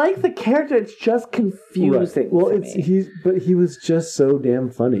 I like the character. It's just confusing. Right. Well, he was just so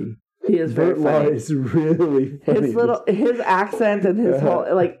damn funny. He is very funny. It's really funny. His accent and his whole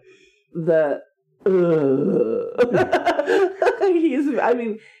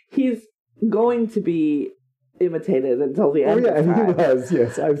he's going to be imitated until the end. Oh yeah, and he was.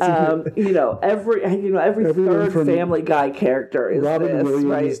 Yes, I've seen. Every third Family Guy character is Robin Williams,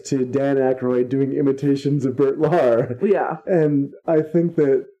 right? to Dan Aykroyd doing imitations of Burt Lahr. Yeah, and I think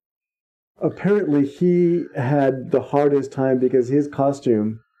that apparently he had the hardest time because his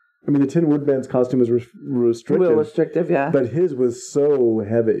costume. I mean, the Tin Woodman's costume was restrictive. Real restrictive, yeah. But his was so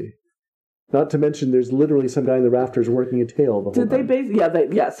heavy. Not to mention, there's literally some guy in the rafters working a tail.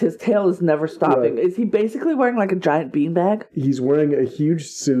 Yes, his tail is never stopping. Right. Is he basically wearing like a giant beanbag? He's wearing a huge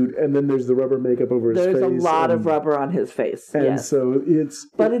suit, and then there's the rubber makeup over his face. There's a lot of rubber on his face. And so it's...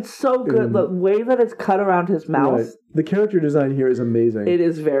 But it's so good. The way that it's cut around his mouth. Right. The character design here is amazing. It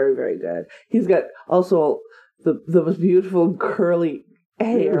is very, very good. He's got also the most beautiful curly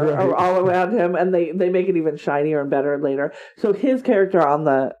hair all around him, and they make it even shinier and better later. So his character on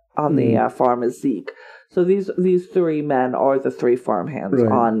the farm is Zeke. So these three men are the three farmhands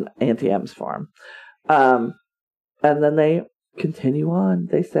on Auntie M's farm. And then they continue on.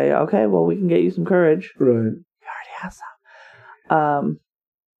 They say, okay, well, we can get you some courage. Right. He already has some.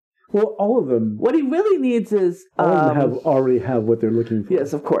 Well, all of them. What he really needs is... all of them already have what they're looking for.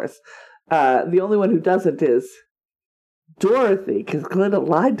 Yes, of course. The only one who doesn't is Dorothy, because Glinda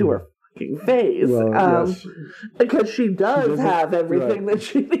lied to her fucking face. Well, yes. Because she does have everything that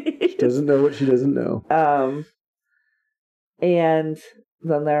she needs. She doesn't know what she doesn't know. And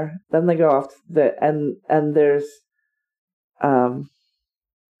then they go off to and there's the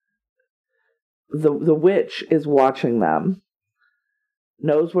witch is watching them,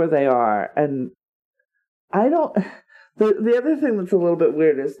 knows where they are, and I don't. The other thing that's a little bit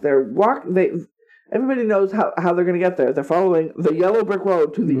weird is everybody knows how they're going to get there. They're following the yellow brick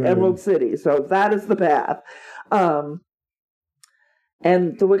road to the Emerald City. So that is the path.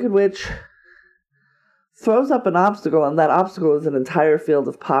 And the Wicked Witch throws up an obstacle, and that obstacle is an entire field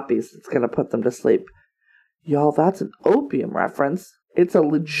of poppies that's going to put them to sleep. Y'all, that's an opium reference. It's a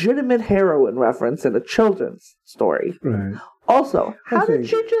legitimate heroin reference in a children's story. Right. Also, how did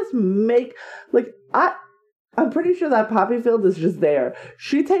she just make... I'm pretty sure that poppy field is just there.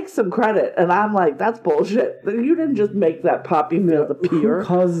 She takes some credit, and I'm like, that's bullshit. You didn't just make that poppy field appear. Who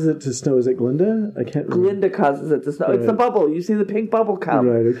causes it to snow? Is it Glinda? I can't remember. Glinda causes it to snow. Right. It's the bubble. You see the pink bubble come.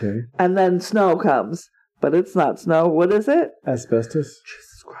 Right, okay. And then snow comes. But it's not snow. What is it? Asbestos.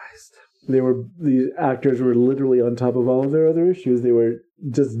 Jesus Christ. These actors were literally on top of all of their other issues. They were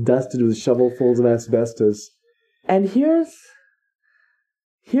just dusted with shovelfuls of asbestos. And here's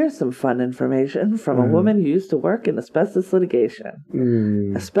some fun information from a woman who used to work in asbestos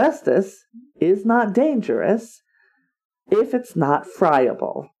litigation. Asbestos is not dangerous if it's not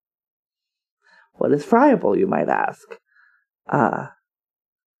friable. What is friable, you might ask?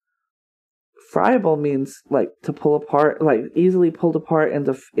 Friable means to pull apart, easily pulled apart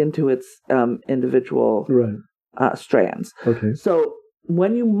into its individual strands. Okay. So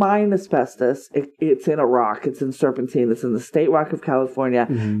when you mine asbestos, it's in a rock. It's in serpentine. It's in the state rock of California.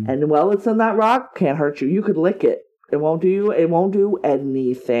 Mm-hmm. And while it's in that rock, can't hurt you. You could lick it. It won't do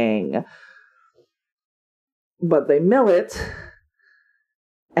anything. But they mill it,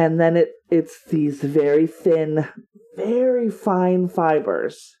 and then it's these very thin, very fine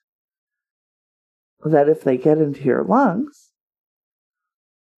fibers that if they get into your lungs,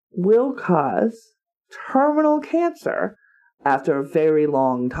 will cause terminal cancer after a very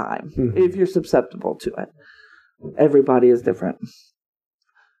long time, if you're susceptible to it. Everybody is different.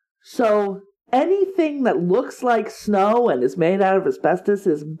 So anything that looks like snow and is made out of asbestos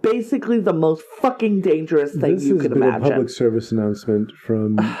is basically the most fucking dangerous thing you can imagine. This has been a public service announcement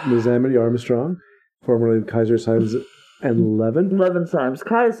from Ms. Amity Armstrong, formerly of Kaiser, Symes, and Levin. Levin, Symes,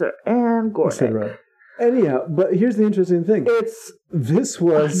 Kaiser, and Gordon. Anyhow, but here's the interesting thing. This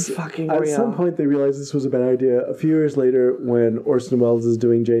was fucking at real. Some point they realized this was a bad idea. A few years later, when Orson Welles is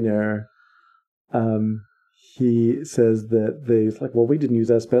doing Jane Eyre, he says that we didn't use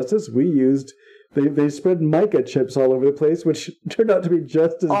asbestos. We used, they spread mica chips all over the place, which turned out to be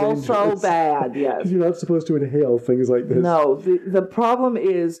just as dangerous. Also bad, yes. You're not supposed to inhale things like this. No, the problem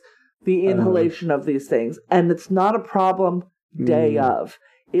is the inhalation of these things. And it's not a problem day of.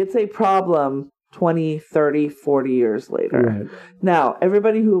 It's a problem 20, 30, 40 years later. Right. Now,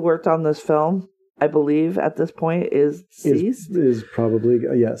 everybody who worked on this film, I believe at this point is deceased. Is probably,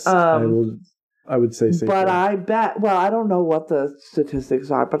 yes. I would say safer. But I bet, I don't know what the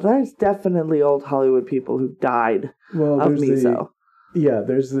statistics are, but there's definitely old Hollywood people who died of meso.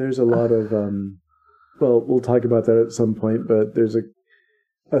 There's a lot of, we'll talk about that at some point, but there's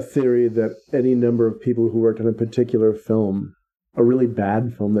a theory that any number of people who worked on a particular film, a really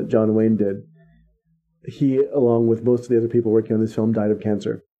bad film that John Wayne did, he, along with most of the other people working on this film, died of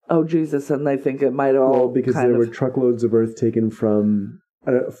cancer. Oh, Jesus, and they think it might all because there were truckloads of earth taken from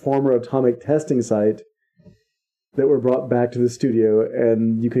a former atomic testing site that were brought back to the studio,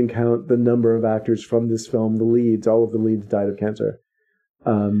 and you can count the number of actors from this film, the leads, all of the leads died of cancer.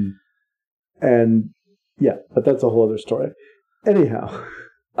 But that's a whole other story. Anyhow.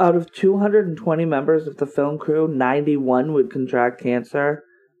 Out of 220 members of the film crew, 91 would contract cancer.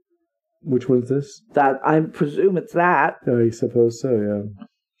 Which one's this? That I presume it's that. I suppose so, yeah.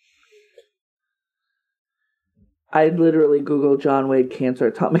 I literally Googled John Wayne cancer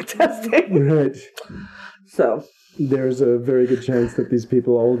atomic testing. Right. So there's a very good chance that these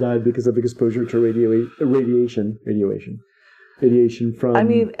people all died because of exposure to radiation from. I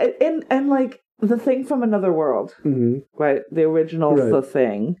mean, and like The Thing from Another World, right? The original The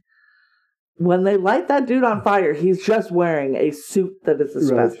Thing. When they light that dude on fire, he's just wearing a suit that is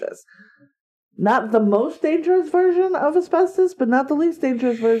asbestos. Right. Not the most dangerous version of asbestos, but not the least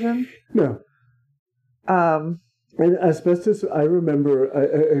dangerous version. No. And asbestos, I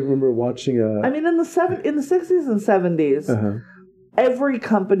remember watching a. I mean, in the 60s and 70s, every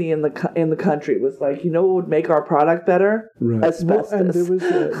company in the country was like, you know what would make our product better? Right. Asbestos. And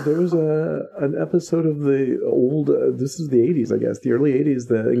there was an episode of the old. This is the 80s, I guess, the early 80s,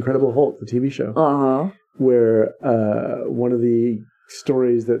 the Incredible Hulk, the TV show, where one of the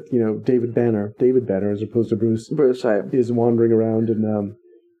stories that David Banner as opposed to Bruce, right, is wandering around and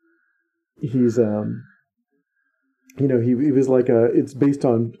he's he was like it's based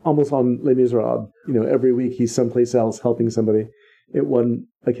on almost on Les Miserables. Every week he's someplace else helping somebody. At one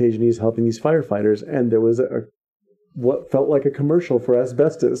occasion he's helping these firefighters, and there was what felt like a commercial for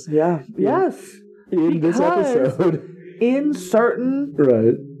asbestos. Yeah. Yes. In this episode. In certain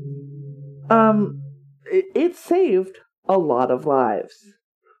right. It saved a lot of lives.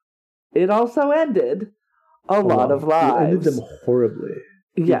 It also ended a lot of lives. It ended them horribly.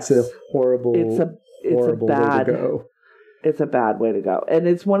 Yes. It's a horrible bad way to go. It's a bad way to go. And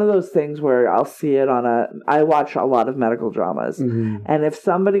it's one of those things where I'll see it I watch a lot of medical dramas. And if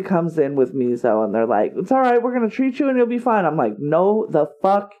somebody comes in with meso and they're like, it's all right, we're going to treat you and you'll be fine. I'm like, no, the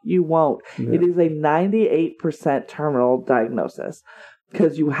fuck you won't. Yeah. It is a 98% terminal diagnosis.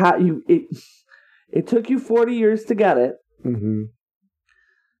 Because it took you 40 years to get it.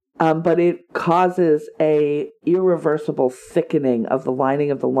 But it causes a irreversible thickening of the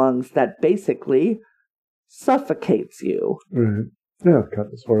lining of the lungs that basically suffocates you. Right. Yeah, God,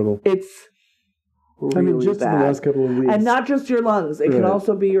 it's horrible. It's really just bad. In the last couple of weeks. And not just your lungs. It can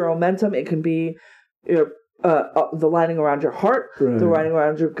also be your omentum. It can be your the lining around your heart, the lining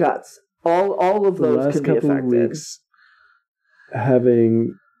around your guts. All of those can be affected. The last couple of weeks,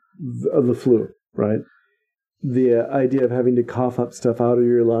 having the flu, right? The idea of having to cough up stuff out of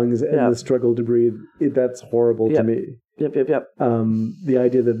your lungs and the struggle to breathe, that's horrible to me. Yep. The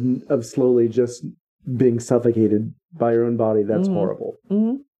idea of slowly just being suffocated by your own body, that's horrible.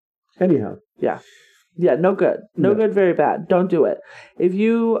 Anyhow. Yeah, no good. No good, very bad. Don't do it. If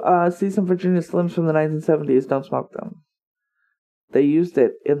you see some Virginia Slims from the 1970s, don't smoke them. They used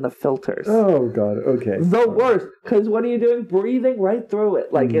it in the filters. Oh, God. Okay. The worst. Because what are you doing? Breathing right through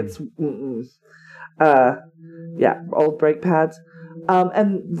it. Like it's... old brake pads.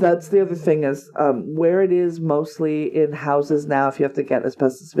 And that's the other thing is where it is mostly in houses now, if you have to get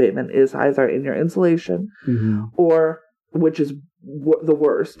asbestos abatement, is either in your insulation or, which is the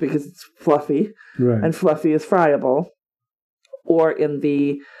worst because it's fluffy and fluffy is friable, or in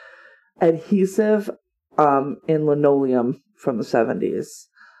the adhesive in linoleum from the 70s,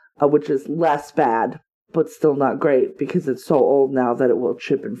 which is less bad but still not great because it's so old now that it will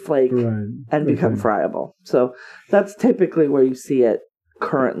chip and flake and become friable. So that's typically where you see it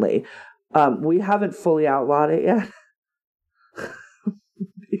currently. We haven't fully outlawed it yet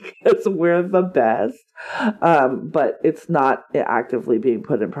because we're the best. But it's not actively being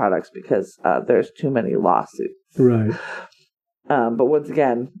put in products because there's too many lawsuits. Right. But once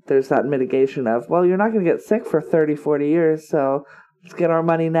again, there's that mitigation of, well, you're not going to get sick for 30, 40 years, so let's get our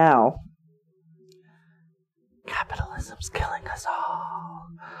money now. Capitalism's killing us all.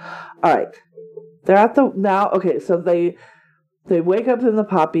 All right. They're at the, now, okay, so they wake up in the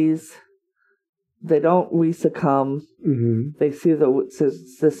poppies. They don't re-succumb. Mm-hmm. They see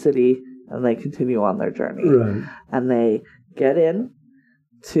the city, and they continue on their journey. Right. And they get in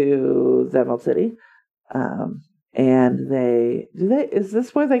to the Emerald City. And is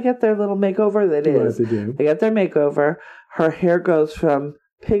this where they get their little makeover? That is. Right, they do. They get their makeover. Her hair goes from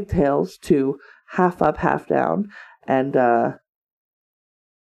pigtails to half up, half down. And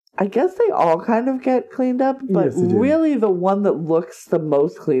I guess they all kind of get cleaned up, but yes, really the one that looks the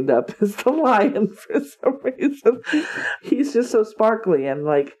most cleaned up is the lion for some reason. He's just so sparkly, and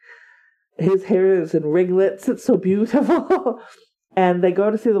like his hair is in ringlets. It's so beautiful. And they go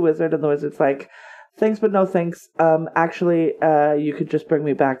to see the wizard, and the wizard's like, thanks, but no thanks. Actually, you could just bring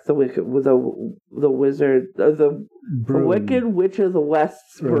me back the wizard, the Wicked Witch of the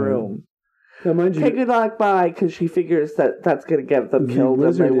West's broom. Now, mind you, take good luck, bye, because she figures that's going to get them killed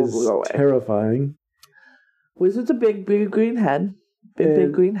and they will go away. Terrifying. Wizard's a big green head.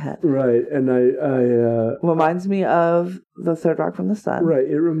 Big green head. Right, and I reminds me of the Third Rock from the Sun. Right,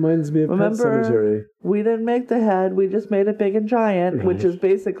 it reminds me of Pet Sematary. We didn't make the head, we just made it big and giant, right. Which is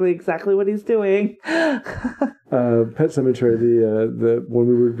basically exactly what he's doing. Pet Sematary, the when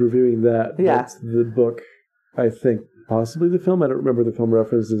we were reviewing that, that's the book, I think, possibly the film. I don't remember the film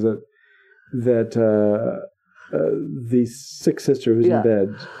references it. That the sixth sister who's in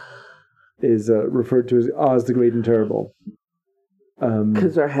bed is referred to as Oz the Great and Terrible.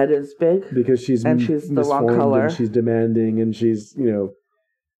 Because her head is big. Because she's the wrong color. And she's demanding, and she's, Yeah,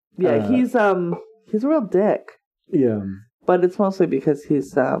 he's a real dick. Yeah. But it's mostly because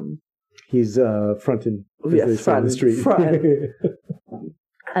he's fronting. Yes, front, the street. Front.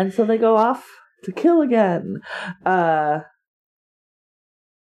 And so they go off to kill again.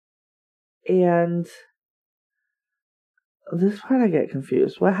 And this part I get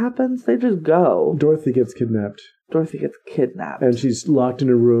confused. What happens? They just go. Dorothy gets kidnapped. And she's locked in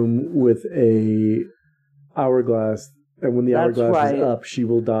a room with a hourglass. And when the hourglass is up, she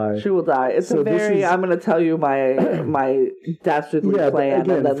will die. It's so I'm going to tell you my dastardly plan again,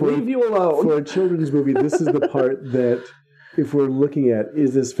 and then leave you alone. For a children's movie, this is the part that, if we're looking at,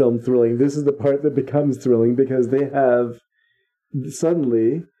 is this film thrilling? This is the part that becomes thrilling because they have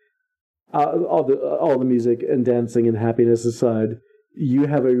suddenly... all the music and dancing and happiness aside, you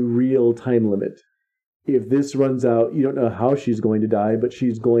have a real time limit. If this runs out, you don't know how she's going to die, but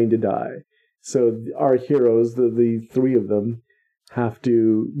she's going to die. So our heroes, the three of them, have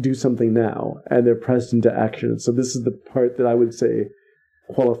to do something now, and they're pressed into action. So this is the part that I would say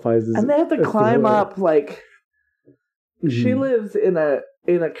qualifies as. And they have to climb up like. Mm-hmm. She lives in a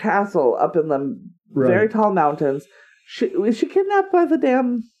castle up in the very tall mountains. Is she kidnapped by the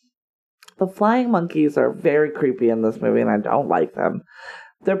damn? The flying monkeys are very creepy in this movie, and I don't like them.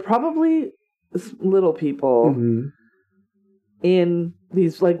 They're probably little people in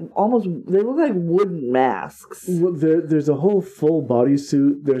these, like, almost... They look like wooden masks. Well, there's a whole full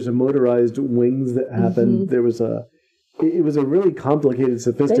bodysuit. There's a motorized wings that happen. There was it was a really complicated,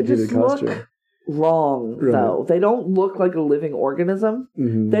 sophisticated costume. Look wrong, though. They don't look like a living organism.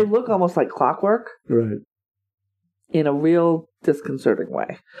 Mm-hmm. They look almost like clockwork. Right. In a real disconcerting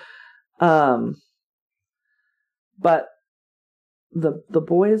way. But the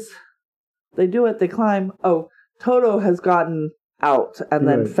boys, they do it, they climb. Oh, Toto has gotten out and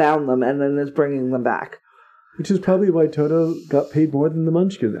then found them and then is bringing them back. Which is probably why Toto got paid more than the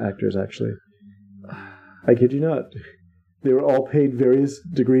Munchkin actors, actually. I kid you not. They were all paid various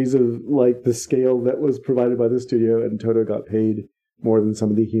degrees of, like, the scale that was provided by the studio, and Toto got paid more than some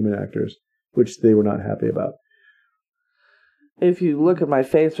of the human actors, which they were not happy about. If you look at my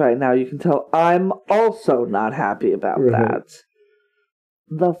face right now, you can tell I'm also not happy about that.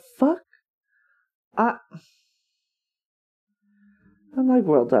 The fuck? I'm like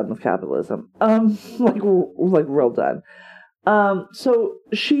real done with capitalism. Like real done. So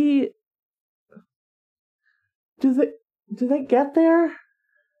she... Do they get there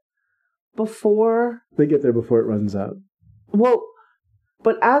before... They get there before it runs out. Well,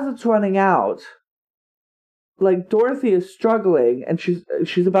 but as it's running out... Like, Dorothy is struggling, and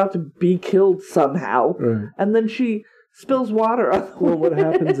she's about to be killed somehow, and then she spills water on the Well, what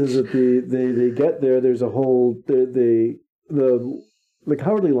happens is that they get there, there's a whole... The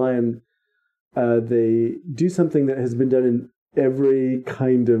Cowardly Lion, they do something that has been done in every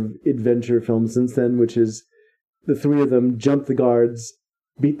kind of adventure film since then, which is the three of them jump the guards,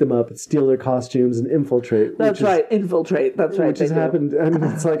 beat them up, steal their costumes, and infiltrate. That's right, infiltrate. That's right. Which has happened, and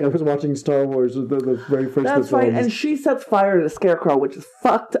it's like I was watching Star Wars, the very first. That's right, and she sets fire to the Scarecrow, which is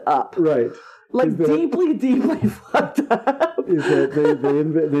fucked up. Right. Like deeply fucked up. Is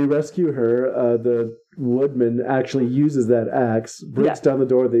that they rescue her. The woodman actually uses that axe, breaks down the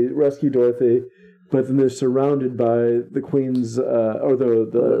door. They rescue Dorothy, but then they're surrounded by the queen's or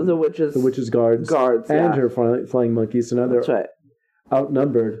the witch's guards and her flying monkeys. So now they're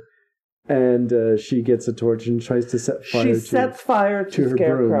outnumbered, and she gets a torch and tries to set fire. She sets fire to her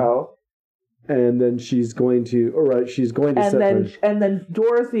Scarecrow. Broom. And then she's going to set fire. And then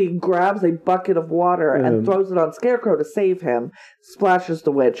Dorothy grabs a bucket of water and throws it on Scarecrow to save him, splashes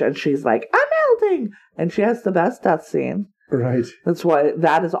the witch, and she's like, I'm melting! And she has the best death scene. Right. That's why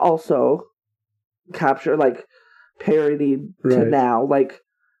that is also captured, like, parodied to now. Like,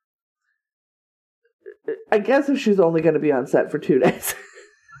 I guess if she's only going to be on set for 2 days,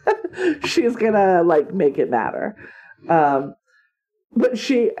 she's going to, like, make it matter. But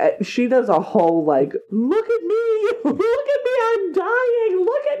she does a whole, like, look at me, I'm dying,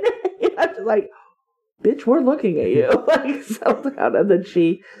 look at me. I'm just like, bitch, we're looking at you. Like, so down. And then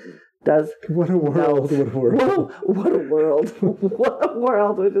she does. What a world. What a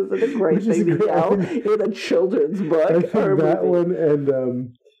world, which is a great thing to yell in a children's book. I think that one, and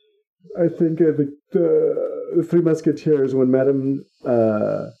I think the Three Musketeers, when Madame,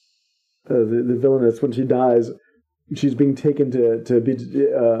 the villainess, when she dies, she's being taken to be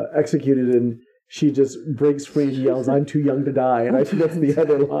executed, and she just breaks free and yells, I'm too young to die. And I think that's the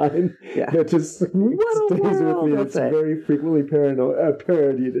other line that just stays with me. It's very frequently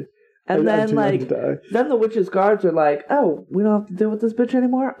parodied. And then, like, then the witch's guards are like, oh, we don't have to deal with this bitch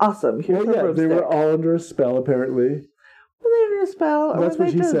anymore? Awesome. Here's the broomstick. They were all under a spell, apparently. Were they under a spell? That's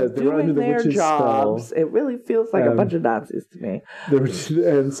what she says. They were under the witch's jobs. spell. It really feels like a bunch of Nazis to me.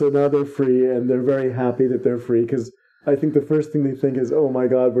 And so now they're free, and they're very happy that they're free, because I think the first thing they think is, oh my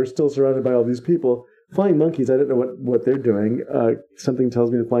God, we're still surrounded by all these people. Flying monkeys, I don't know what they're doing. Something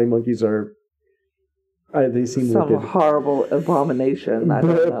tells me the flying monkeys are... they seem some wicked. Horrible abomination. I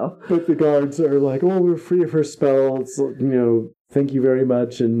don't know. But the guards are like, oh, we're free of her spells. Thank you very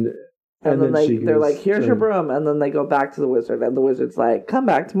much. And then they're like, here's your broom. And then they go back to the wizard. And the wizard's like, come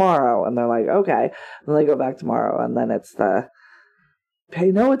back tomorrow. And they're like, okay. And they go back tomorrow. And then it's the...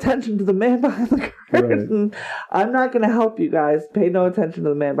 Pay no attention to the man behind the curtain. Right. I'm not going to help you guys. Pay no attention to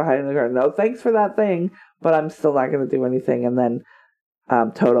the man behind the curtain. No, thanks for that thing, but I'm still not going to do anything. And then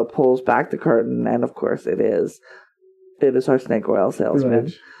Toto pulls back the curtain, and of course it is our snake oil salesman,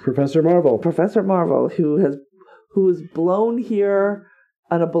 right. Professor Marvel, who is blown here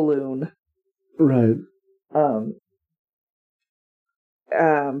on a balloon, right?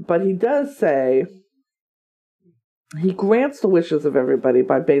 But he does say. He grants the wishes of everybody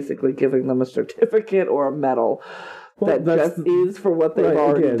by basically giving them a certificate or a medal that just is for what they've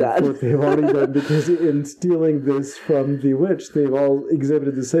already done. What they've already done, because in stealing this from the witch, they've all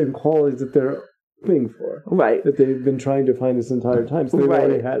exhibited the same qualities that they're looking for. Right. That they've been trying to find this entire time. So they've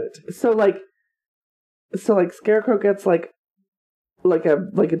already had it. So Scarecrow gets like a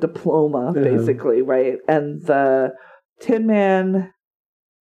diploma, basically, right? And the Tin Man...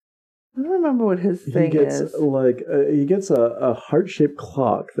 I don't remember what his thing is. He gets a heart-shaped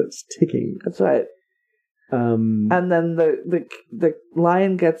clock that's ticking. That's right. And then the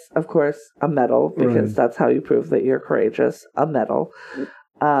lion gets, of course, a medal, because that's how you prove that you're courageous. A medal.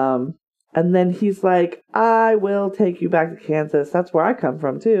 And then he's like, I will take you back to Kansas. That's where I come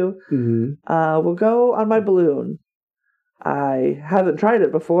from, too. Mm-hmm. We'll go on my balloon. I haven't tried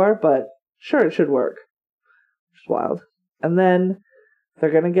it before, but sure, it should work. It's wild. And then... they're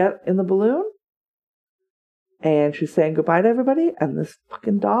going to get in the balloon, and she's saying goodbye to everybody, and this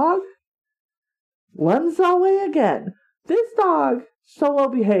fucking dog runs away again. This dog, so well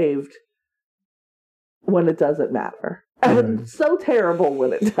behaved when it doesn't matter, and so terrible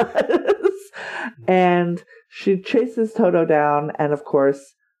when it does. And she chases Toto down, and of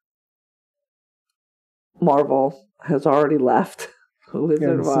course, Marvel has already left.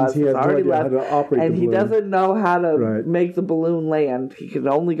 Wizard of Oz has already left, and he doesn't know how to make the balloon land. He can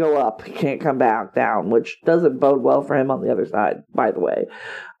only go up. He can't come back down, which doesn't bode well for him on the other side, by the way.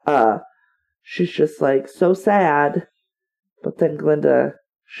 She's just like, so sad. But then Glinda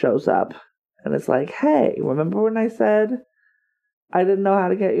shows up and is like, hey, remember when I said I didn't know how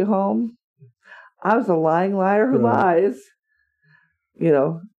to get you home? I was a lying liar who lies.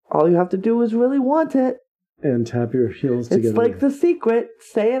 All you have to do is really want it. And tap your heels together. It's like The Secret.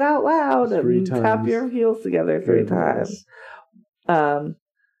 Say it out loud and tap your heels together 3 times. And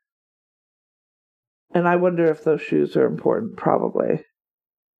I wonder if those shoes are important. Probably.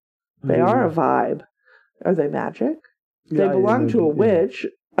 They are a vibe. Are they magic? They belong to a witch.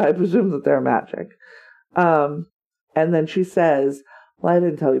 I presume that they're magic. And then she says, well, I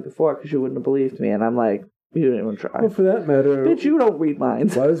didn't tell you before because you wouldn't have believed me. And I'm like, you didn't even try. Well, for that matter... Bitch, you don't read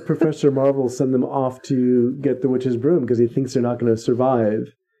minds. Why does Professor Marvel send them off to get the witch's broom? Because he thinks they're not going to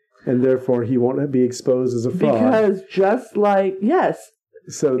survive. And therefore, he won't be exposed as a fraud. Because just like... Yes.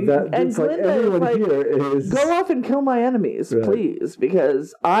 So that it's like everyone here is... Go off and kill my enemies, please.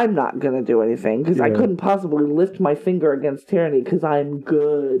 Because I'm not going to do anything. Because I couldn't possibly lift my finger against tyranny because I'm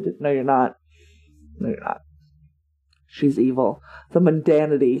good. No, you're not. No, you're not. She's evil. The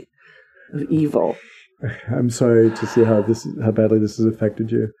mundanity of evil. I'm sorry to see how badly this has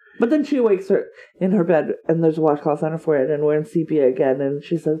affected you. But then she wakes her in her bed, and there's a washcloth on her forehead, and we're in sepia again, and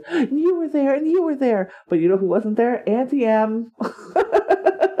she says, "You were there, and you were there." But you know who wasn't there? Auntie M.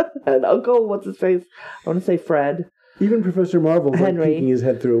 And Uncle, what's his face? I want to say Fred. Even Professor Marvel's like peeking his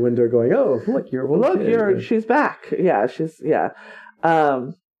head through a window, going, "Oh, look, she's back." Yeah,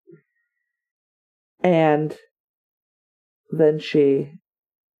 and then she,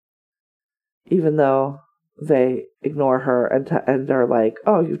 even though they ignore her and are like,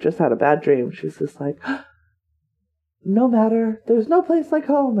 "Oh, you've just had a bad dream," she's just like, "No matter, there's no place like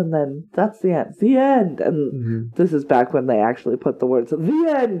home." And then that's the end. The end. And this is back when they actually put the words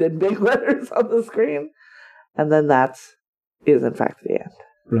 "the end" in big letters on the screen. And then that is in fact the end.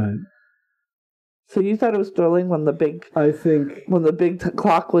 Right. So you thought it was thrilling when the big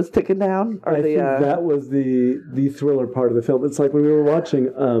clock was ticking down? I think that was the thriller part of the film. It's like when we were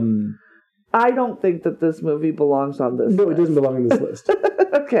watching... I don't think that this movie belongs on this list. No, it doesn't belong on this list.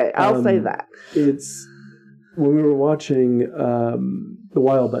 Okay, I'll say that. It's... When we were watching The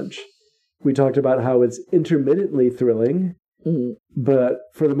Wild Bunch, we talked about how it's intermittently thrilling, but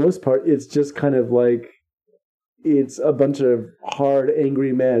for the most part, it's just kind of like... It's a bunch of hard,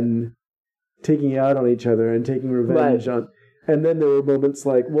 angry men taking out on each other and taking revenge on... And then there were moments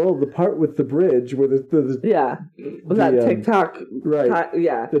like, well, the part with the bridge where the TikTok... Right.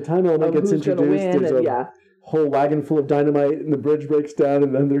 The time element gets introduced. There's a whole wagon full of dynamite and the bridge breaks down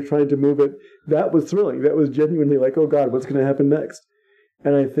and then they're trying to move it. That was thrilling. That was genuinely like, oh God, what's going to happen next?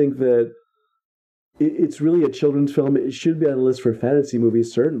 And I think that it's really a children's film. It should be on the list for fantasy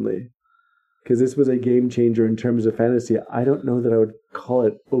movies, certainly. Because this was a game changer in terms of fantasy. I don't know that I would call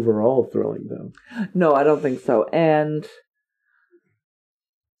it overall thrilling, though. No, I don't think so. And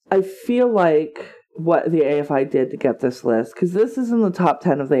I feel like what the AFI did to get this list, because this is in the top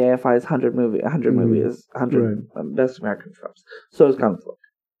 10 of the AFI's 100 best American films. So is Kung Fu.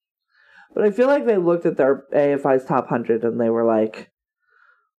 But I feel like they looked at their AFI's top 100 and they were like,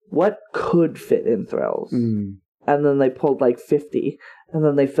 what could fit in thrills? And then they pulled like 50 and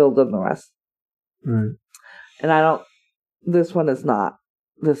then they filled in the rest. Right. And this one is not.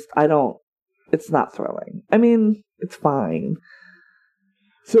 It's not thrilling. I mean, it's fine.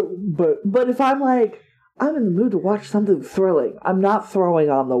 So, but if I'm like, I'm in the mood to watch something thrilling, I'm not throwing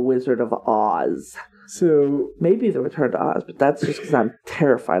on The Wizard of Oz. So maybe The Return to Oz, but that's just because I'm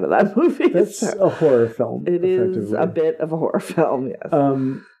terrified of that movie. That's a horror film. It is a bit of a horror film, yes.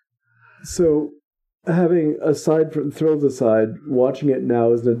 So, having aside from thrills aside, watching it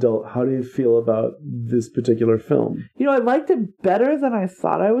now as an adult, how do you feel about this particular film? You know, I liked it better than I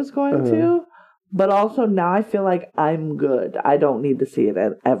thought I was going to. But also now I feel like I'm good. I don't need to see it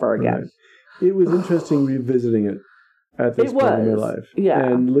ever again. Right. It was interesting revisiting it at this point in my life. Yeah.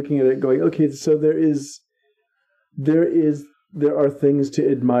 And looking at it going, okay, so there are things to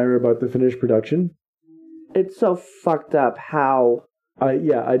admire about the finished production. It's so fucked up how...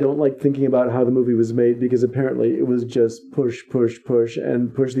 I don't like thinking about how the movie was made because apparently it was just push,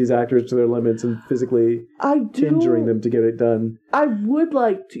 and push these actors to their limits and physically injuring them to get it done. I would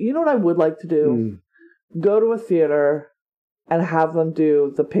like to... You know what I would like to do? Go to a theater and have them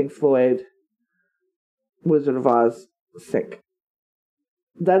do the Pink Floyd Wizard of Oz sync.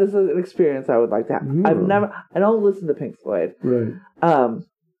 That is an experience I would like to have. I don't listen to Pink Floyd. Right.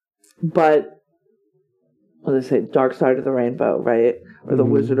 But... What do they say? Dark Side of the Rainbow, right? Or the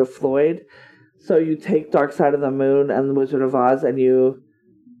Wizard of Floyd. So you take Dark Side of the Moon and the Wizard of Oz and you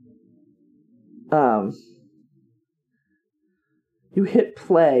hit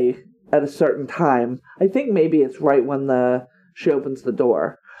play at a certain time. I think maybe it's right when she opens the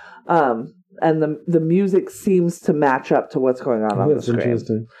door. And the music seems to match up to what's going on the screen. That's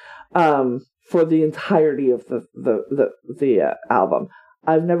interesting. For the entirety of the album.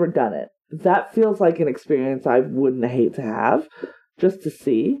 I've never done it. That feels like an experience I wouldn't hate to have, just to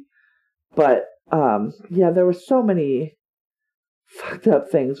see. But, there were so many fucked up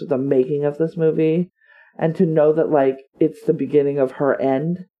things with the making of this movie, and to know that like it's the beginning of her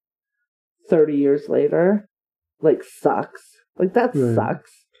end 30 years later, like, sucks. Like, that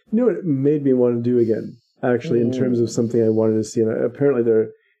sucks. You know what it made me want to do again, actually, in terms of something I wanted to see, and apparently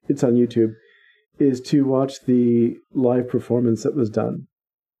it's on YouTube, is to watch the live performance that was done.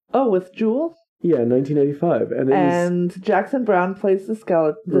 Oh, with Jewel? Yeah, 1985. And Jackson Browne plays the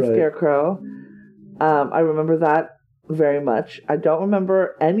Scarecrow. I remember that very much. I don't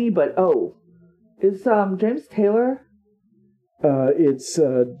remember any, but is James Taylor? It's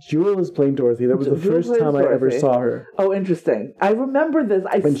Jewel is playing Dorothy. That was the first time I ever saw her. Oh, interesting. I remember this.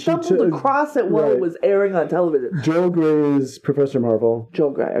 I stumbled across it while it was airing on television. Joel Grey is Professor Marvel.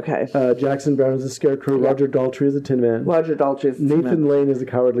 Joel Grey, okay. Jackson Browne is the Scarecrow. Yep. Roger Daltrey is the Tin Man. Roger Daltrey is the Tin Man. Nathan Lane is the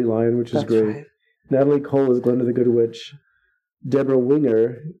Cowardly Lion, which is great. Right. Natalie Cole is Glinda the Good Witch. Deborah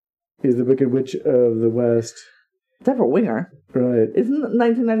Winger is the Wicked Witch of the West. Deborah Winger? Right. Isn't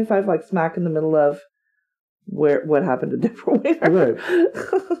 1995 like smack in the middle of what happened to Deborah Winger? Right.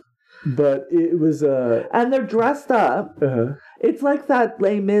 But it was and they're dressed up. Uh-huh. It's like that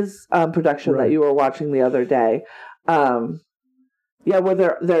Les Mis production that you were watching the other day. Where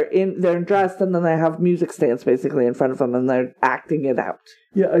they're dressed and then they have music stands basically in front of them and they're acting it out.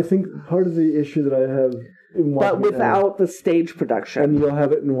 Yeah, I think part of the issue that I have in watching, but without the stage production, and you'll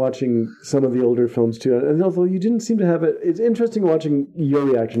have it in watching some of the older films too. And although you didn't seem to have it, it's interesting watching your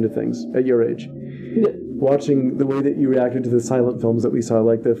reaction to things at your age. Watching the way that you reacted to the silent films that we saw,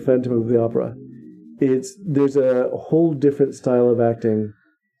 like the Phantom of the Opera. There's a whole different style of acting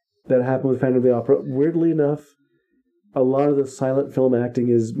that happened with Phantom of the Opera. Weirdly enough, a lot of the silent film acting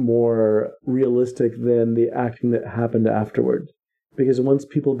is more realistic than the acting that happened afterward. Because once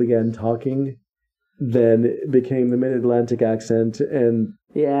people began talking, then it became the mid-Atlantic accent and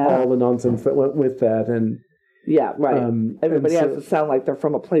all the nonsense that went with that. And yeah, right. Everybody has to sound like they're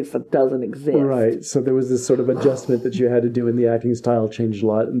from a place that doesn't exist. Right. So there was this sort of adjustment that you had to do, and the acting style changed a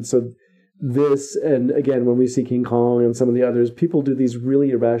lot. And so this, and again, when we see King Kong and some of the others, people do these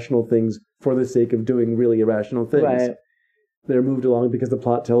really irrational things for the sake of doing really irrational things. Right. They're moved along because the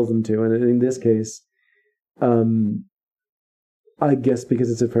plot tells them to. And in this case, I guess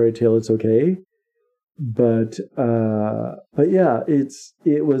because it's a fairy tale, it's okay. But yeah,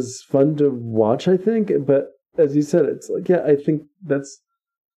 it was fun to watch, I think. But as you said, it's like, I think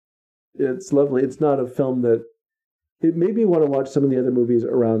it's lovely. It's not a film that it made me want to watch some of the other movies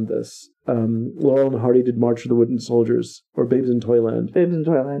around this. Laurel and Hardy did March of the Wooden Soldiers or Babes in Toyland. Babes in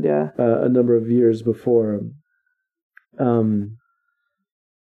Toyland, yeah. A number of years before. In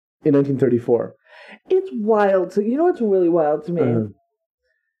 1934. It's wild. So you know what's really wild to me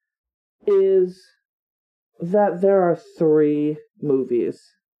is that there are 3 movies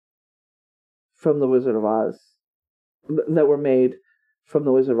from The Wizard of Oz that were made from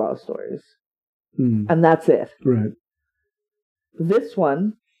the Wizard of Oz stories. And that's it. Right. This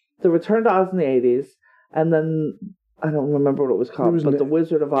one, The Return to Oz in the 80s, and then, I don't remember what it was called, but The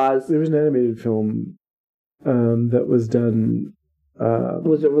Wizard of Oz. There was an animated film that was done.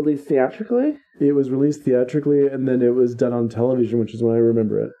 Was it released theatrically? It was released theatrically, and then it was done on television, which is when I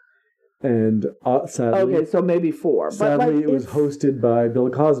remember it. And sadly... Okay, so maybe 4. Sadly, but it was hosted by Bill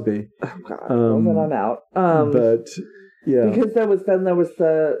Cosby. Oh, God. Well, then I'm out. But, yeah. Because there was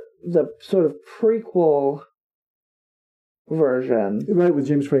the sort of prequel version. Right, with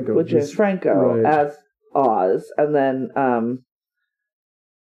James Franco. With James Franco as Oz. And then...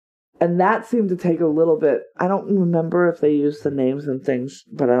 and that seemed to take a little bit... I don't remember if they used the names and things,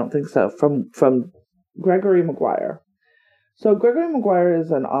 but I don't think so. From Gregory Maguire. So Gregory Maguire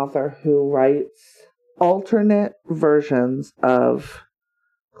is an author who writes alternate versions of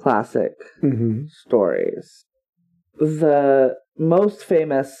classic stories. The most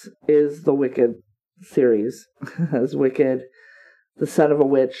famous is the Wicked series, as Wicked, The Son of a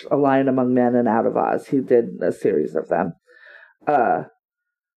Witch, A Lion Among Men, and Out of Oz. He did a series of them.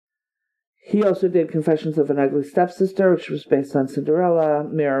 He also did Confessions of an Ugly Stepsister, which was based on Cinderella,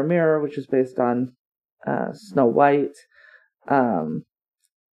 Mirror, Mirror, which is based on Snow White,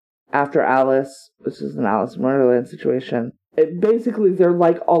 After Alice, which is an Alice in Wonderland situation. Basically, they're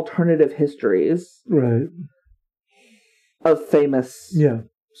like alternative histories of famous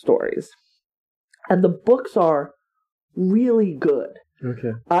stories. And the books are really good.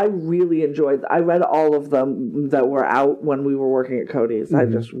 Okay. I really enjoyed. I read all of them that were out when we were working at Cody's. I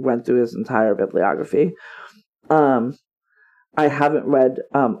just went through his entire bibliography. I haven't read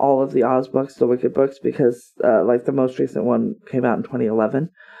all of the Oz books, the Wicked books, because like the most recent one came out in 2011,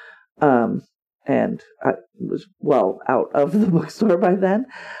 and I was well out of the bookstore by then.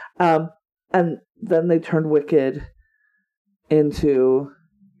 And then they turned Wicked into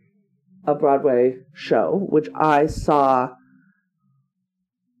a Broadway show, which I saw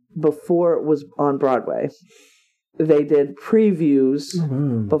before it was on Broadway. They did previews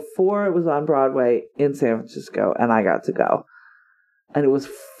before it was on Broadway in San Francisco, and I got to go. And it was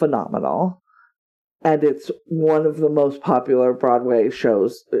phenomenal. And it's one of the most popular Broadway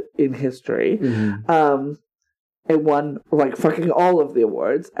shows in history. Mm-hmm. It won, like, fucking all of the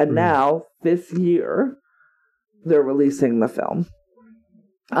awards. And now, this year, they're releasing the film.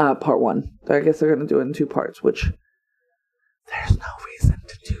 Part 1. I guess they're going to do it in 2 parts, which there's no reason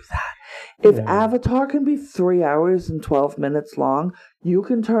to do that. If Avatar can be 3 hours and 12 minutes long, you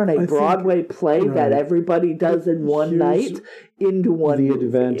can turn a Broadway play that everybody does in one night into one movie. The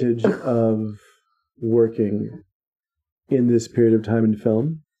advantage of working in this period of time in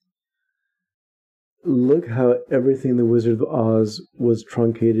film. Look how everything The Wizard of Oz was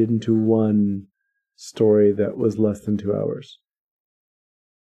truncated into one story that was less than 2 hours.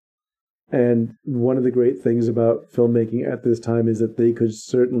 And one of the great things about filmmaking at this time is that they could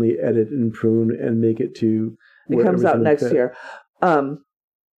certainly edit and prune and make it to... It comes out next year.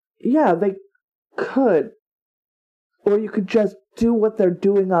 Yeah, they could. Or you could just do what they're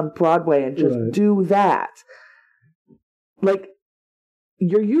doing on Broadway and just do that. Like,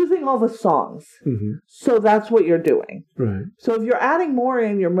 you're using all the songs. Mm-hmm. So that's what you're doing. Right. So if you're adding more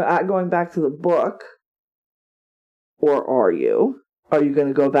in, you're going back to the book. Or are you? Are you going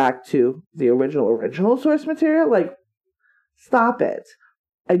to go back to the original source material? Like, stop it.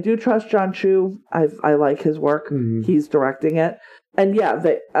 I do trust John Chu. I like his work. Mm-hmm. He's directing it. And yeah,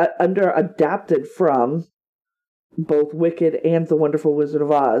 they adapted from both Wicked and The Wonderful Wizard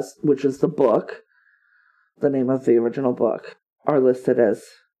of Oz, which is the book, the name of the original book, are listed as,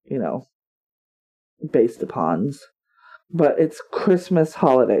 based upon. But it's Christmas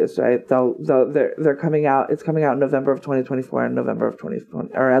holidays, right? They're coming out. It's coming out in November of 2024 and November of 2020,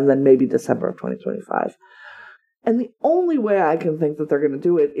 and then maybe December of 2025. And the only way I can think that they're going to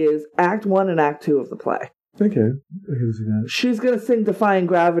do it is Act 1 and Act 2 of the play. Okay, I can see that. She's going to sing Defying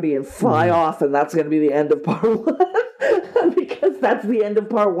Gravity and fly off, and that's going to be the end of part 1. Because that's the end of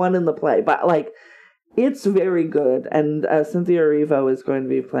part 1 in the play. But, it's very good. And Cynthia Erivo is going to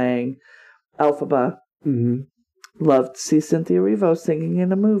be playing Elphaba. Mm-hmm. Love to see Cynthia Erivo singing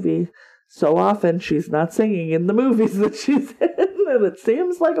in a movie. So often she's not singing in the movies that she's in, and it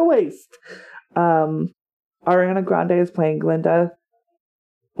seems like a waste. Ariana Grande is playing Glinda,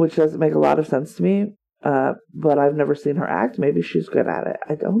 which doesn't make a lot of sense to me, but I've never seen her act. Maybe she's good at it.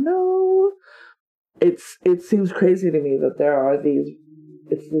 I don't know. It seems crazy to me that there are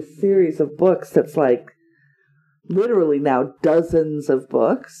it's this series of books that's literally now dozens of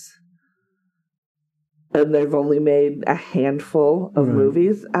books. And they've only made a handful of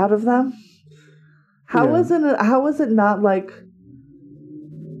movies out of them. How is it not like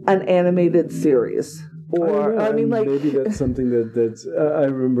an animated series? Or maybe that's something that's I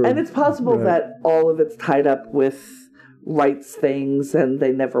remember. And it's possible that all of it's tied up with rights things, and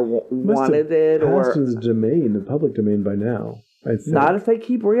they never wanted it, or in the public domain by now. I think. Not if they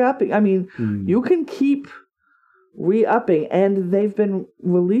keep re-upping. You can keep re-upping, and they've been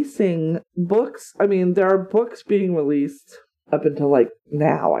releasing books. There are books being released up until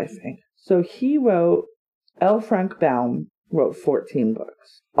now, I think. So he wrote, L. Frank Baum wrote 14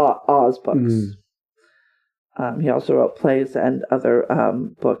 books, Oz books. He also wrote plays and other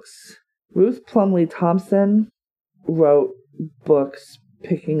books. Ruth Plumley Thompson wrote books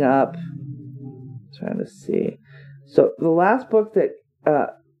picking up, trying to see. So the last book that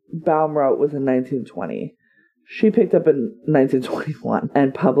Baum wrote was in 1920. She picked up in 1921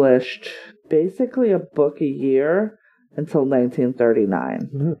 and published basically a book a year until 1939.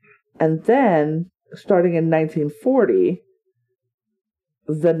 Mm-hmm. And then, starting in 1940,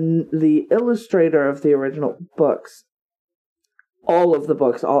 the illustrator of the original books, all of the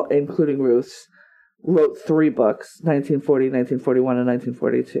books, including Ruth's, wrote 3 books, 1940, 1941, and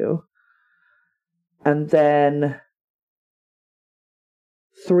 1942. And then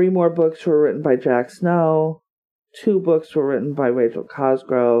 3 more books were written by Jack Snow. 2 books were written by Rachel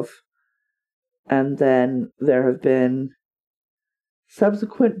Cosgrove, and then there have been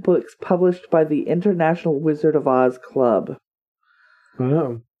subsequent books published by the International Wizard of Oz Club.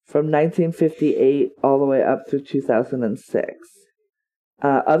 Wow. From 1958 all the way up through 2006.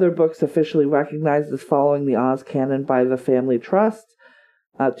 Other books officially recognized as following the Oz canon by the Family Trust,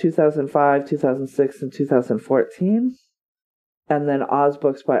 2005, 2006, and 2014. And then Oz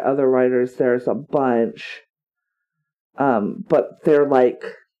books by other writers, there's a bunch. But they're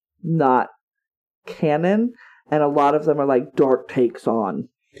not canon, and a lot of them are dark takes on.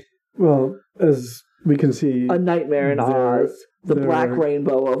 Well, as we can see A Nightmare in Oz, the Black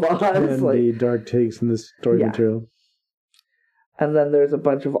Rainbow of Oz, and the dark takes in this story material. And then there's a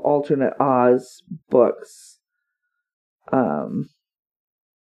bunch of alternate Oz books.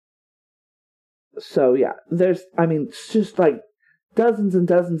 So yeah, it's just like dozens and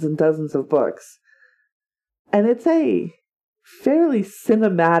dozens and dozens of books. And it's a fairly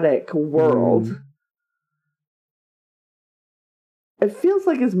cinematic world. It feels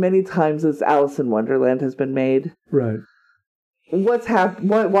like as many times as Alice in Wonderland has been made. Right. What's happened?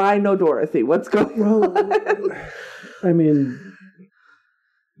 Why no Dorothy? What's going on? I mean,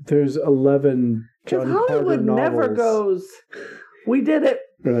 there's 11 John Hollywood Carter novels. Never goes, we did it.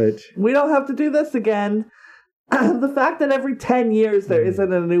 Right. We don't have to do this again. The fact that every 10 years there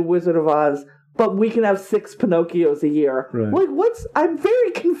isn't a new Wizard of Oz, but we can have 6 Pinocchios a year. Right. Like, I'm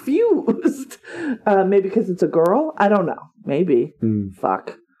very confused. Maybe because it's a girl? I don't know. Maybe.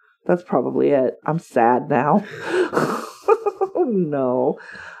 Fuck. That's probably it. I'm sad now. Oh, no.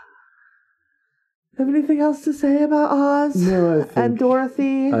 Have anything else to say about Oz? No, and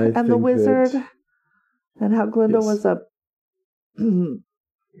Dorothy and the wizard? And how Glinda was a...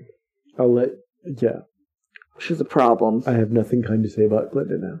 She's a problem. I have nothing kind to say about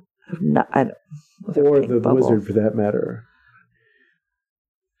Glinda now. Or the wizard, for that matter.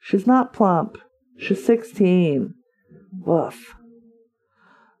 She's not plump. She's 16. Woof.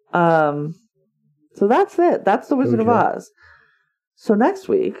 So that's it. That's the Wizard of Oz. So next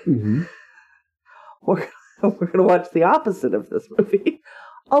week, we're going to watch the opposite of this movie.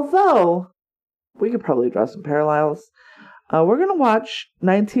 Although, we could probably draw some parallels. We're going to watch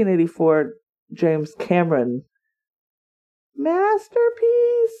 1984 James Cameron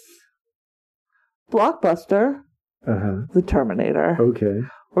masterpiece. Blockbuster. The Terminator. Okay.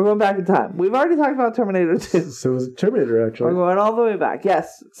 We're going back in time. We've already talked about Terminator 2. So is Terminator, actually. We're going all the way back.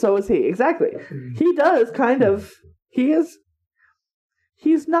 Yes, so is he. Exactly. He does kind of... He's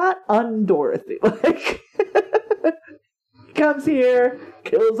not un-Dorothy. Like, he comes here,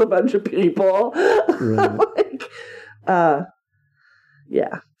 kills a bunch of people. Right.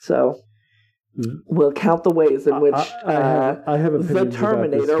 Yeah, so... We'll count the ways in which I have the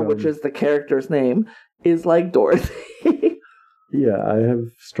Terminator, which is the character's name, is like Dorothy. Yeah, I have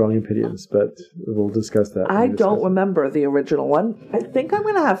strong opinions, but we'll discuss that. I don't remember the original one. I think I'm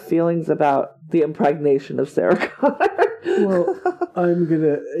going to have feelings about the impregnation of Sarah Connor. Well,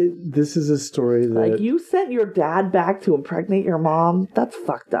 this is a story that... Like, you sent your dad back to impregnate your mom? That's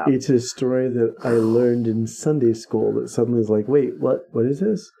fucked up. It's a story that I learned in Sunday school that suddenly is like, wait, what is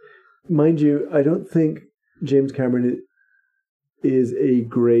this? Mind you, I don't think James Cameron is a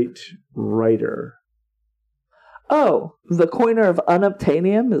great writer. Oh, the coiner of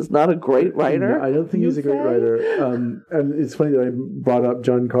unobtainium is not a great writer? No, I don't think he's a great writer. And it's funny that I brought up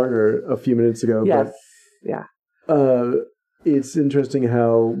John Carter a few minutes ago. Yes, it's interesting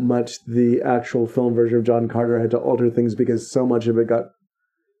how much the actual film version of John Carter had to alter things because so much of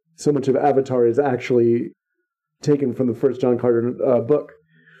Avatar is actually taken from the first John Carter book.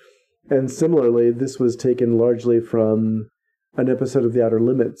 And similarly, this was taken largely from an episode of The Outer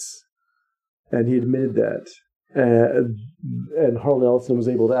Limits. And he admitted that. And Harlan Ellison was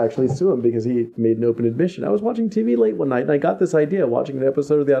able to actually sue him because he made an open admission. I was watching TV late one night and I got this idea watching an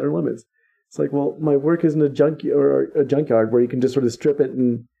episode of The Outer Limits. It's like, well, my work isn't a junkyard where you can just sort of strip it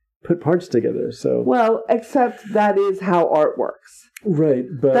and put parts together. So, well, except that is how art works. Right,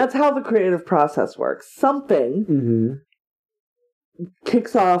 but that's how the creative process works. Something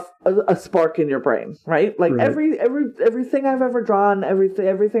kicks off a spark in your brain, right? Like everything I've ever drawn, everything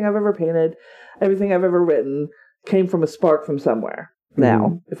I've ever painted, everything I've ever written came from a spark from somewhere.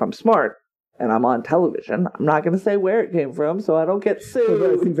 Now, if I'm smart and I'm on television, I'm not going to say where it came from so I don't get sued.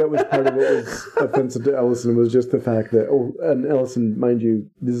 Well, I think that was part of what was offensive to Ellison was just the fact that, and Ellison, mind you,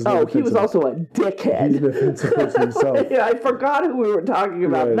 this is not he was also a dickhead. He's an offensive person himself. I forgot who we were talking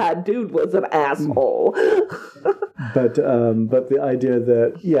about. Right. That dude was an asshole. But the idea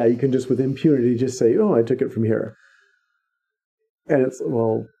that, you can just with impunity just say, oh, I took it from here. And it's,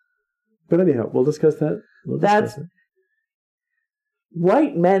 but anyhow, we'll discuss that.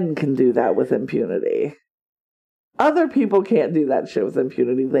 White men can do that with impunity. Other people can't do that shit with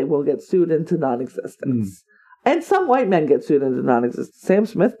impunity. They will get sued into non-existence. And some white men get sued into non-existence. Sam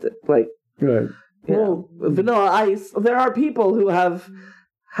Smith did. Right. Vanilla Ice. There are people who have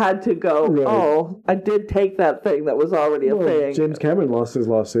had to go, I did take that thing that was already a thing. James Cameron lost his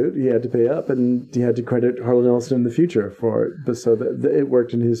lawsuit. He had to pay up, and he had to credit Harlan Ellison in the future for it, but so that it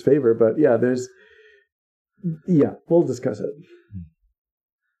worked in his favor. But we'll discuss it.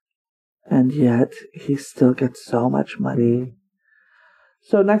 And yet, he still gets so much money.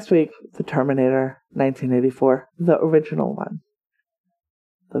 So next week, The Terminator, 1984, the original one.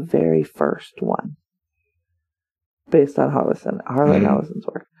 The very first one. Based on Harlan Ellison's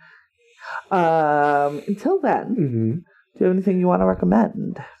work. Until then, do you have anything you want to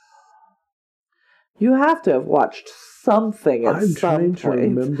recommend? You have to have watched something at some point. I'm trying to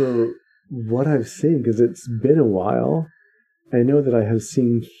remember what I've seen, because it's been a while. I know that I have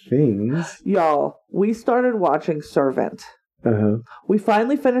seen things. Y'all, we started watching Servant. We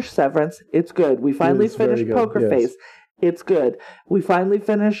finally finished Severance. It's good. We finally finished Poker Face. It's good. We finally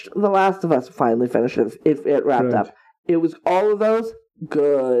finished The Last of Us. Finally finished it. It wrapped up. It was all of those.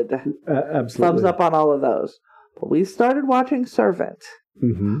 Good. Absolutely. Thumbs up on all of those. But we started watching Servant.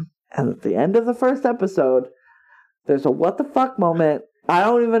 And at the end of the first episode, there's a what the fuck moment.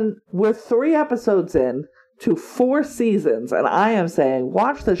 We're 3 episodes in to 4 seasons, and I am saying,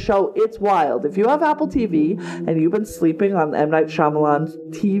 watch the show. It's wild. If you have Apple TV and you've been sleeping on M. Night Shyamalan's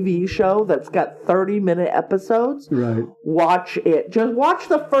TV show that's got 30-minute episodes, watch it. Just watch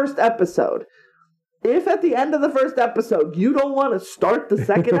the first episode. If at the end of the first episode you don't want to start the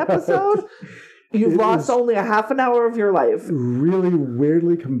second episode, you've lost only a half an hour of your life. Really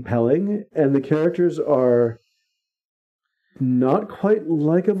weirdly compelling, and the characters are not quite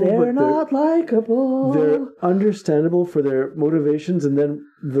likable. They're not likable. They're understandable for their motivations, and then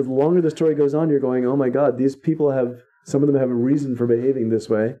the longer the story goes on, you're going, oh my god, these people some of them have a reason for behaving this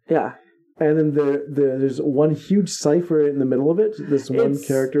way. Yeah. And then there's one huge cipher in the middle of it. This one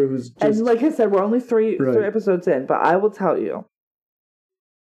character who's just... And like I said, we're only three episodes in, but I will tell you,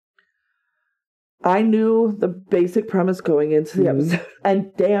 I knew the basic premise going into the episode,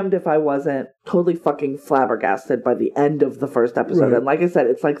 and damned if I wasn't totally fucking flabbergasted by the end of the first episode. And like I said,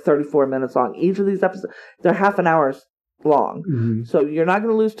 it's like 34 minutes long. Each of these episodes, they're half an hour long. So you're not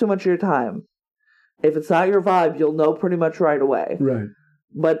going to lose too much of your time. If it's not your vibe, you'll know pretty much right away. Right.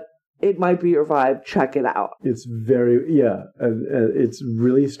 But it might be your vibe. Check it out. It's and it's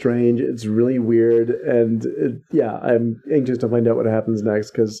really strange. It's really weird. And I'm anxious to find out what happens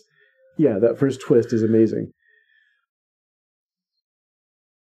next, because that first twist is amazing.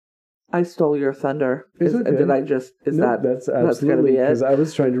 I stole your thunder. That's absolutely, because I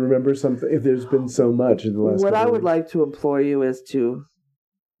was trying to remember something. If there's been so much in the last What I would like to implore you is to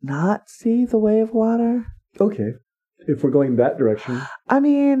not see The Way of Water. Okay. If we're going that direction. I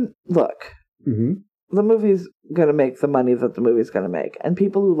mean, look. The movie's going to make the money that the movie's going to make. And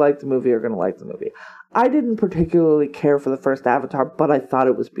people who like the movie are going to like the movie. I didn't particularly care for the first Avatar, but I thought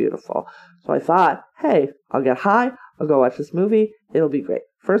it was beautiful. So I thought, hey, I'll get high. I'll go watch this movie. It'll be great.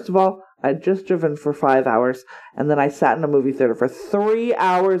 First of all, I'd just driven for 5 hours. And then I sat in a movie theater for 3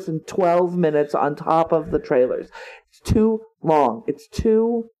 hours and 12 minutes on top of the trailers. It's too long. It's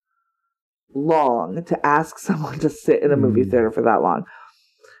too long to ask someone to sit in a movie theater for that long.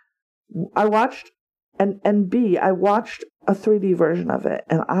 I watched, I watched a 3D version of it,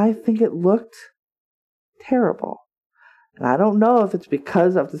 and I think it looked terrible. And I don't know if it's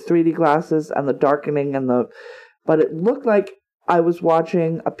because of the 3D glasses and the darkening but it looked like I was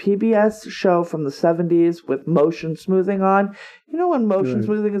watching a PBS show from the 70s with motion smoothing on. You know when motion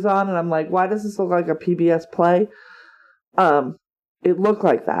smoothing is on, and I'm like, why does this look like a PBS play? It looked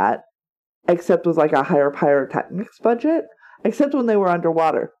like that. Except with like a higher pyrotechnics budget. Except when they were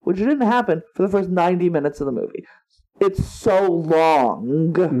underwater, which didn't happen for the first 90 minutes of the movie. It's so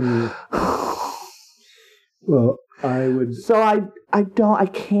long. Well, I would... So I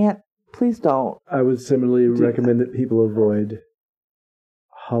can't, please don't. I would similarly recommend that people avoid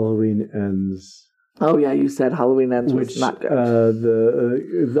Halloween Ends. Oh yeah, you said Halloween Ends was not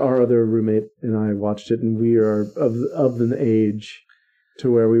good. Our other roommate and I watched it, and we are of an age to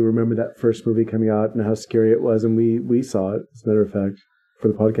where we remember that first movie coming out and how scary it was, and we saw it, as a matter of fact, for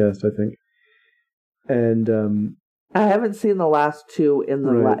the podcast, I think. And I haven't seen the last two in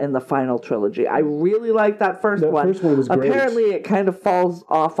the final trilogy. I really like that first one. The first one was great. Apparently, it kind of falls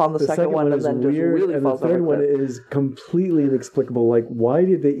off on the second one, and then just really falls off. The third one is completely inexplicable. Like, why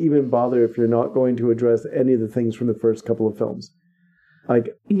did they even bother if you're not going to address any of the things from the first couple of films? Like,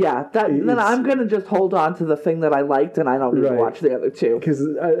 then I'm going to just hold on to the thing that I liked, and I don't need to watch the other two. Because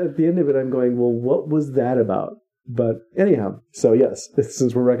at the end of it, I'm going, well, what was that about? But anyhow, so yes,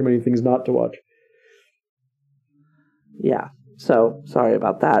 since we're recommending things not to watch. Yeah, so sorry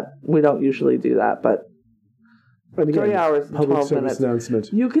about that. We don't usually do that, but again, 3 hours and 12 minutes.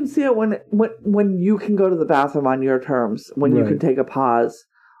 Announcement. You can see it when you can go to the bathroom on your terms, when you can take a pause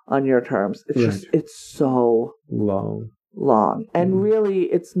on your terms. It's just, it's so long. And really,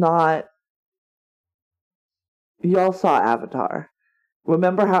 it's not... Y'all saw Avatar.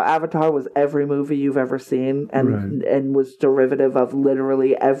 Remember how Avatar was every movie you've ever seen and was derivative of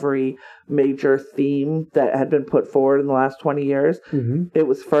literally every major theme that had been put forward in the last 20 years? Mm-hmm. It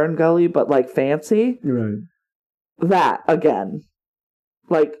was Fern Gully, but like fancy. Right. That again.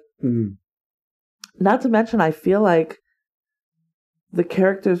 Like, not to mention, I feel like the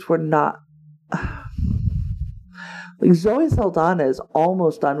characters were not... Like, Zoe Saldana is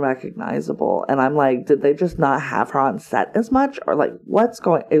almost unrecognizable. And I'm like, did they just not have her on set as much? Or like, what's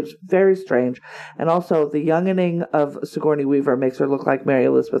going... It was very strange. And also, the youngening of Sigourney Weaver makes her look like Mary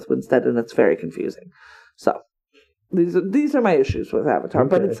Elizabeth Winstead, and it's very confusing. So, these are my issues with Avatar.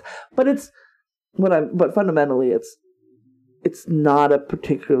 Okay. But fundamentally, it's not a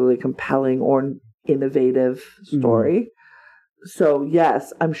particularly compelling or innovative story. So,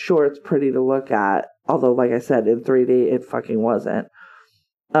 yes, I'm sure it's pretty to look at. Although, like I said, in 3D, it fucking wasn't.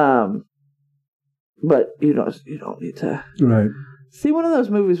 But you don't need to see one of those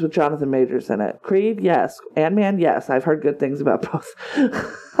movies with Jonathan Majors in it. Creed, yes. Ant-Man, yes. I've heard good things about both.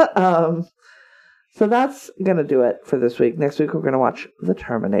 So that's going to do it for this week. Next week, we're going to watch The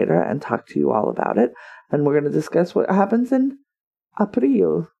Terminator and talk to you all about it. And we're going to discuss what happens in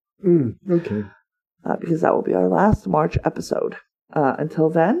April. Okay. Because that will be our last March episode. Until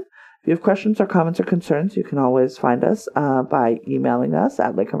then, if you have questions or comments or concerns, you can always find us by emailing us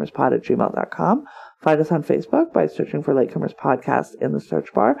at latecomerspod@gmail.com. Find us on Facebook by searching for Latecomers Podcast in the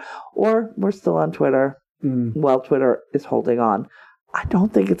search bar. Or we're still on Twitter. Well, Twitter is holding on. I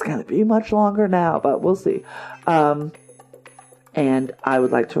don't think it's going to be much longer now, but we'll see. And I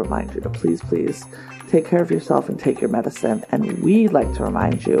would like to remind you to please take care of yourself and take your medicine. And we'd like to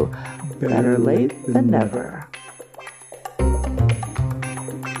remind you, better late than never.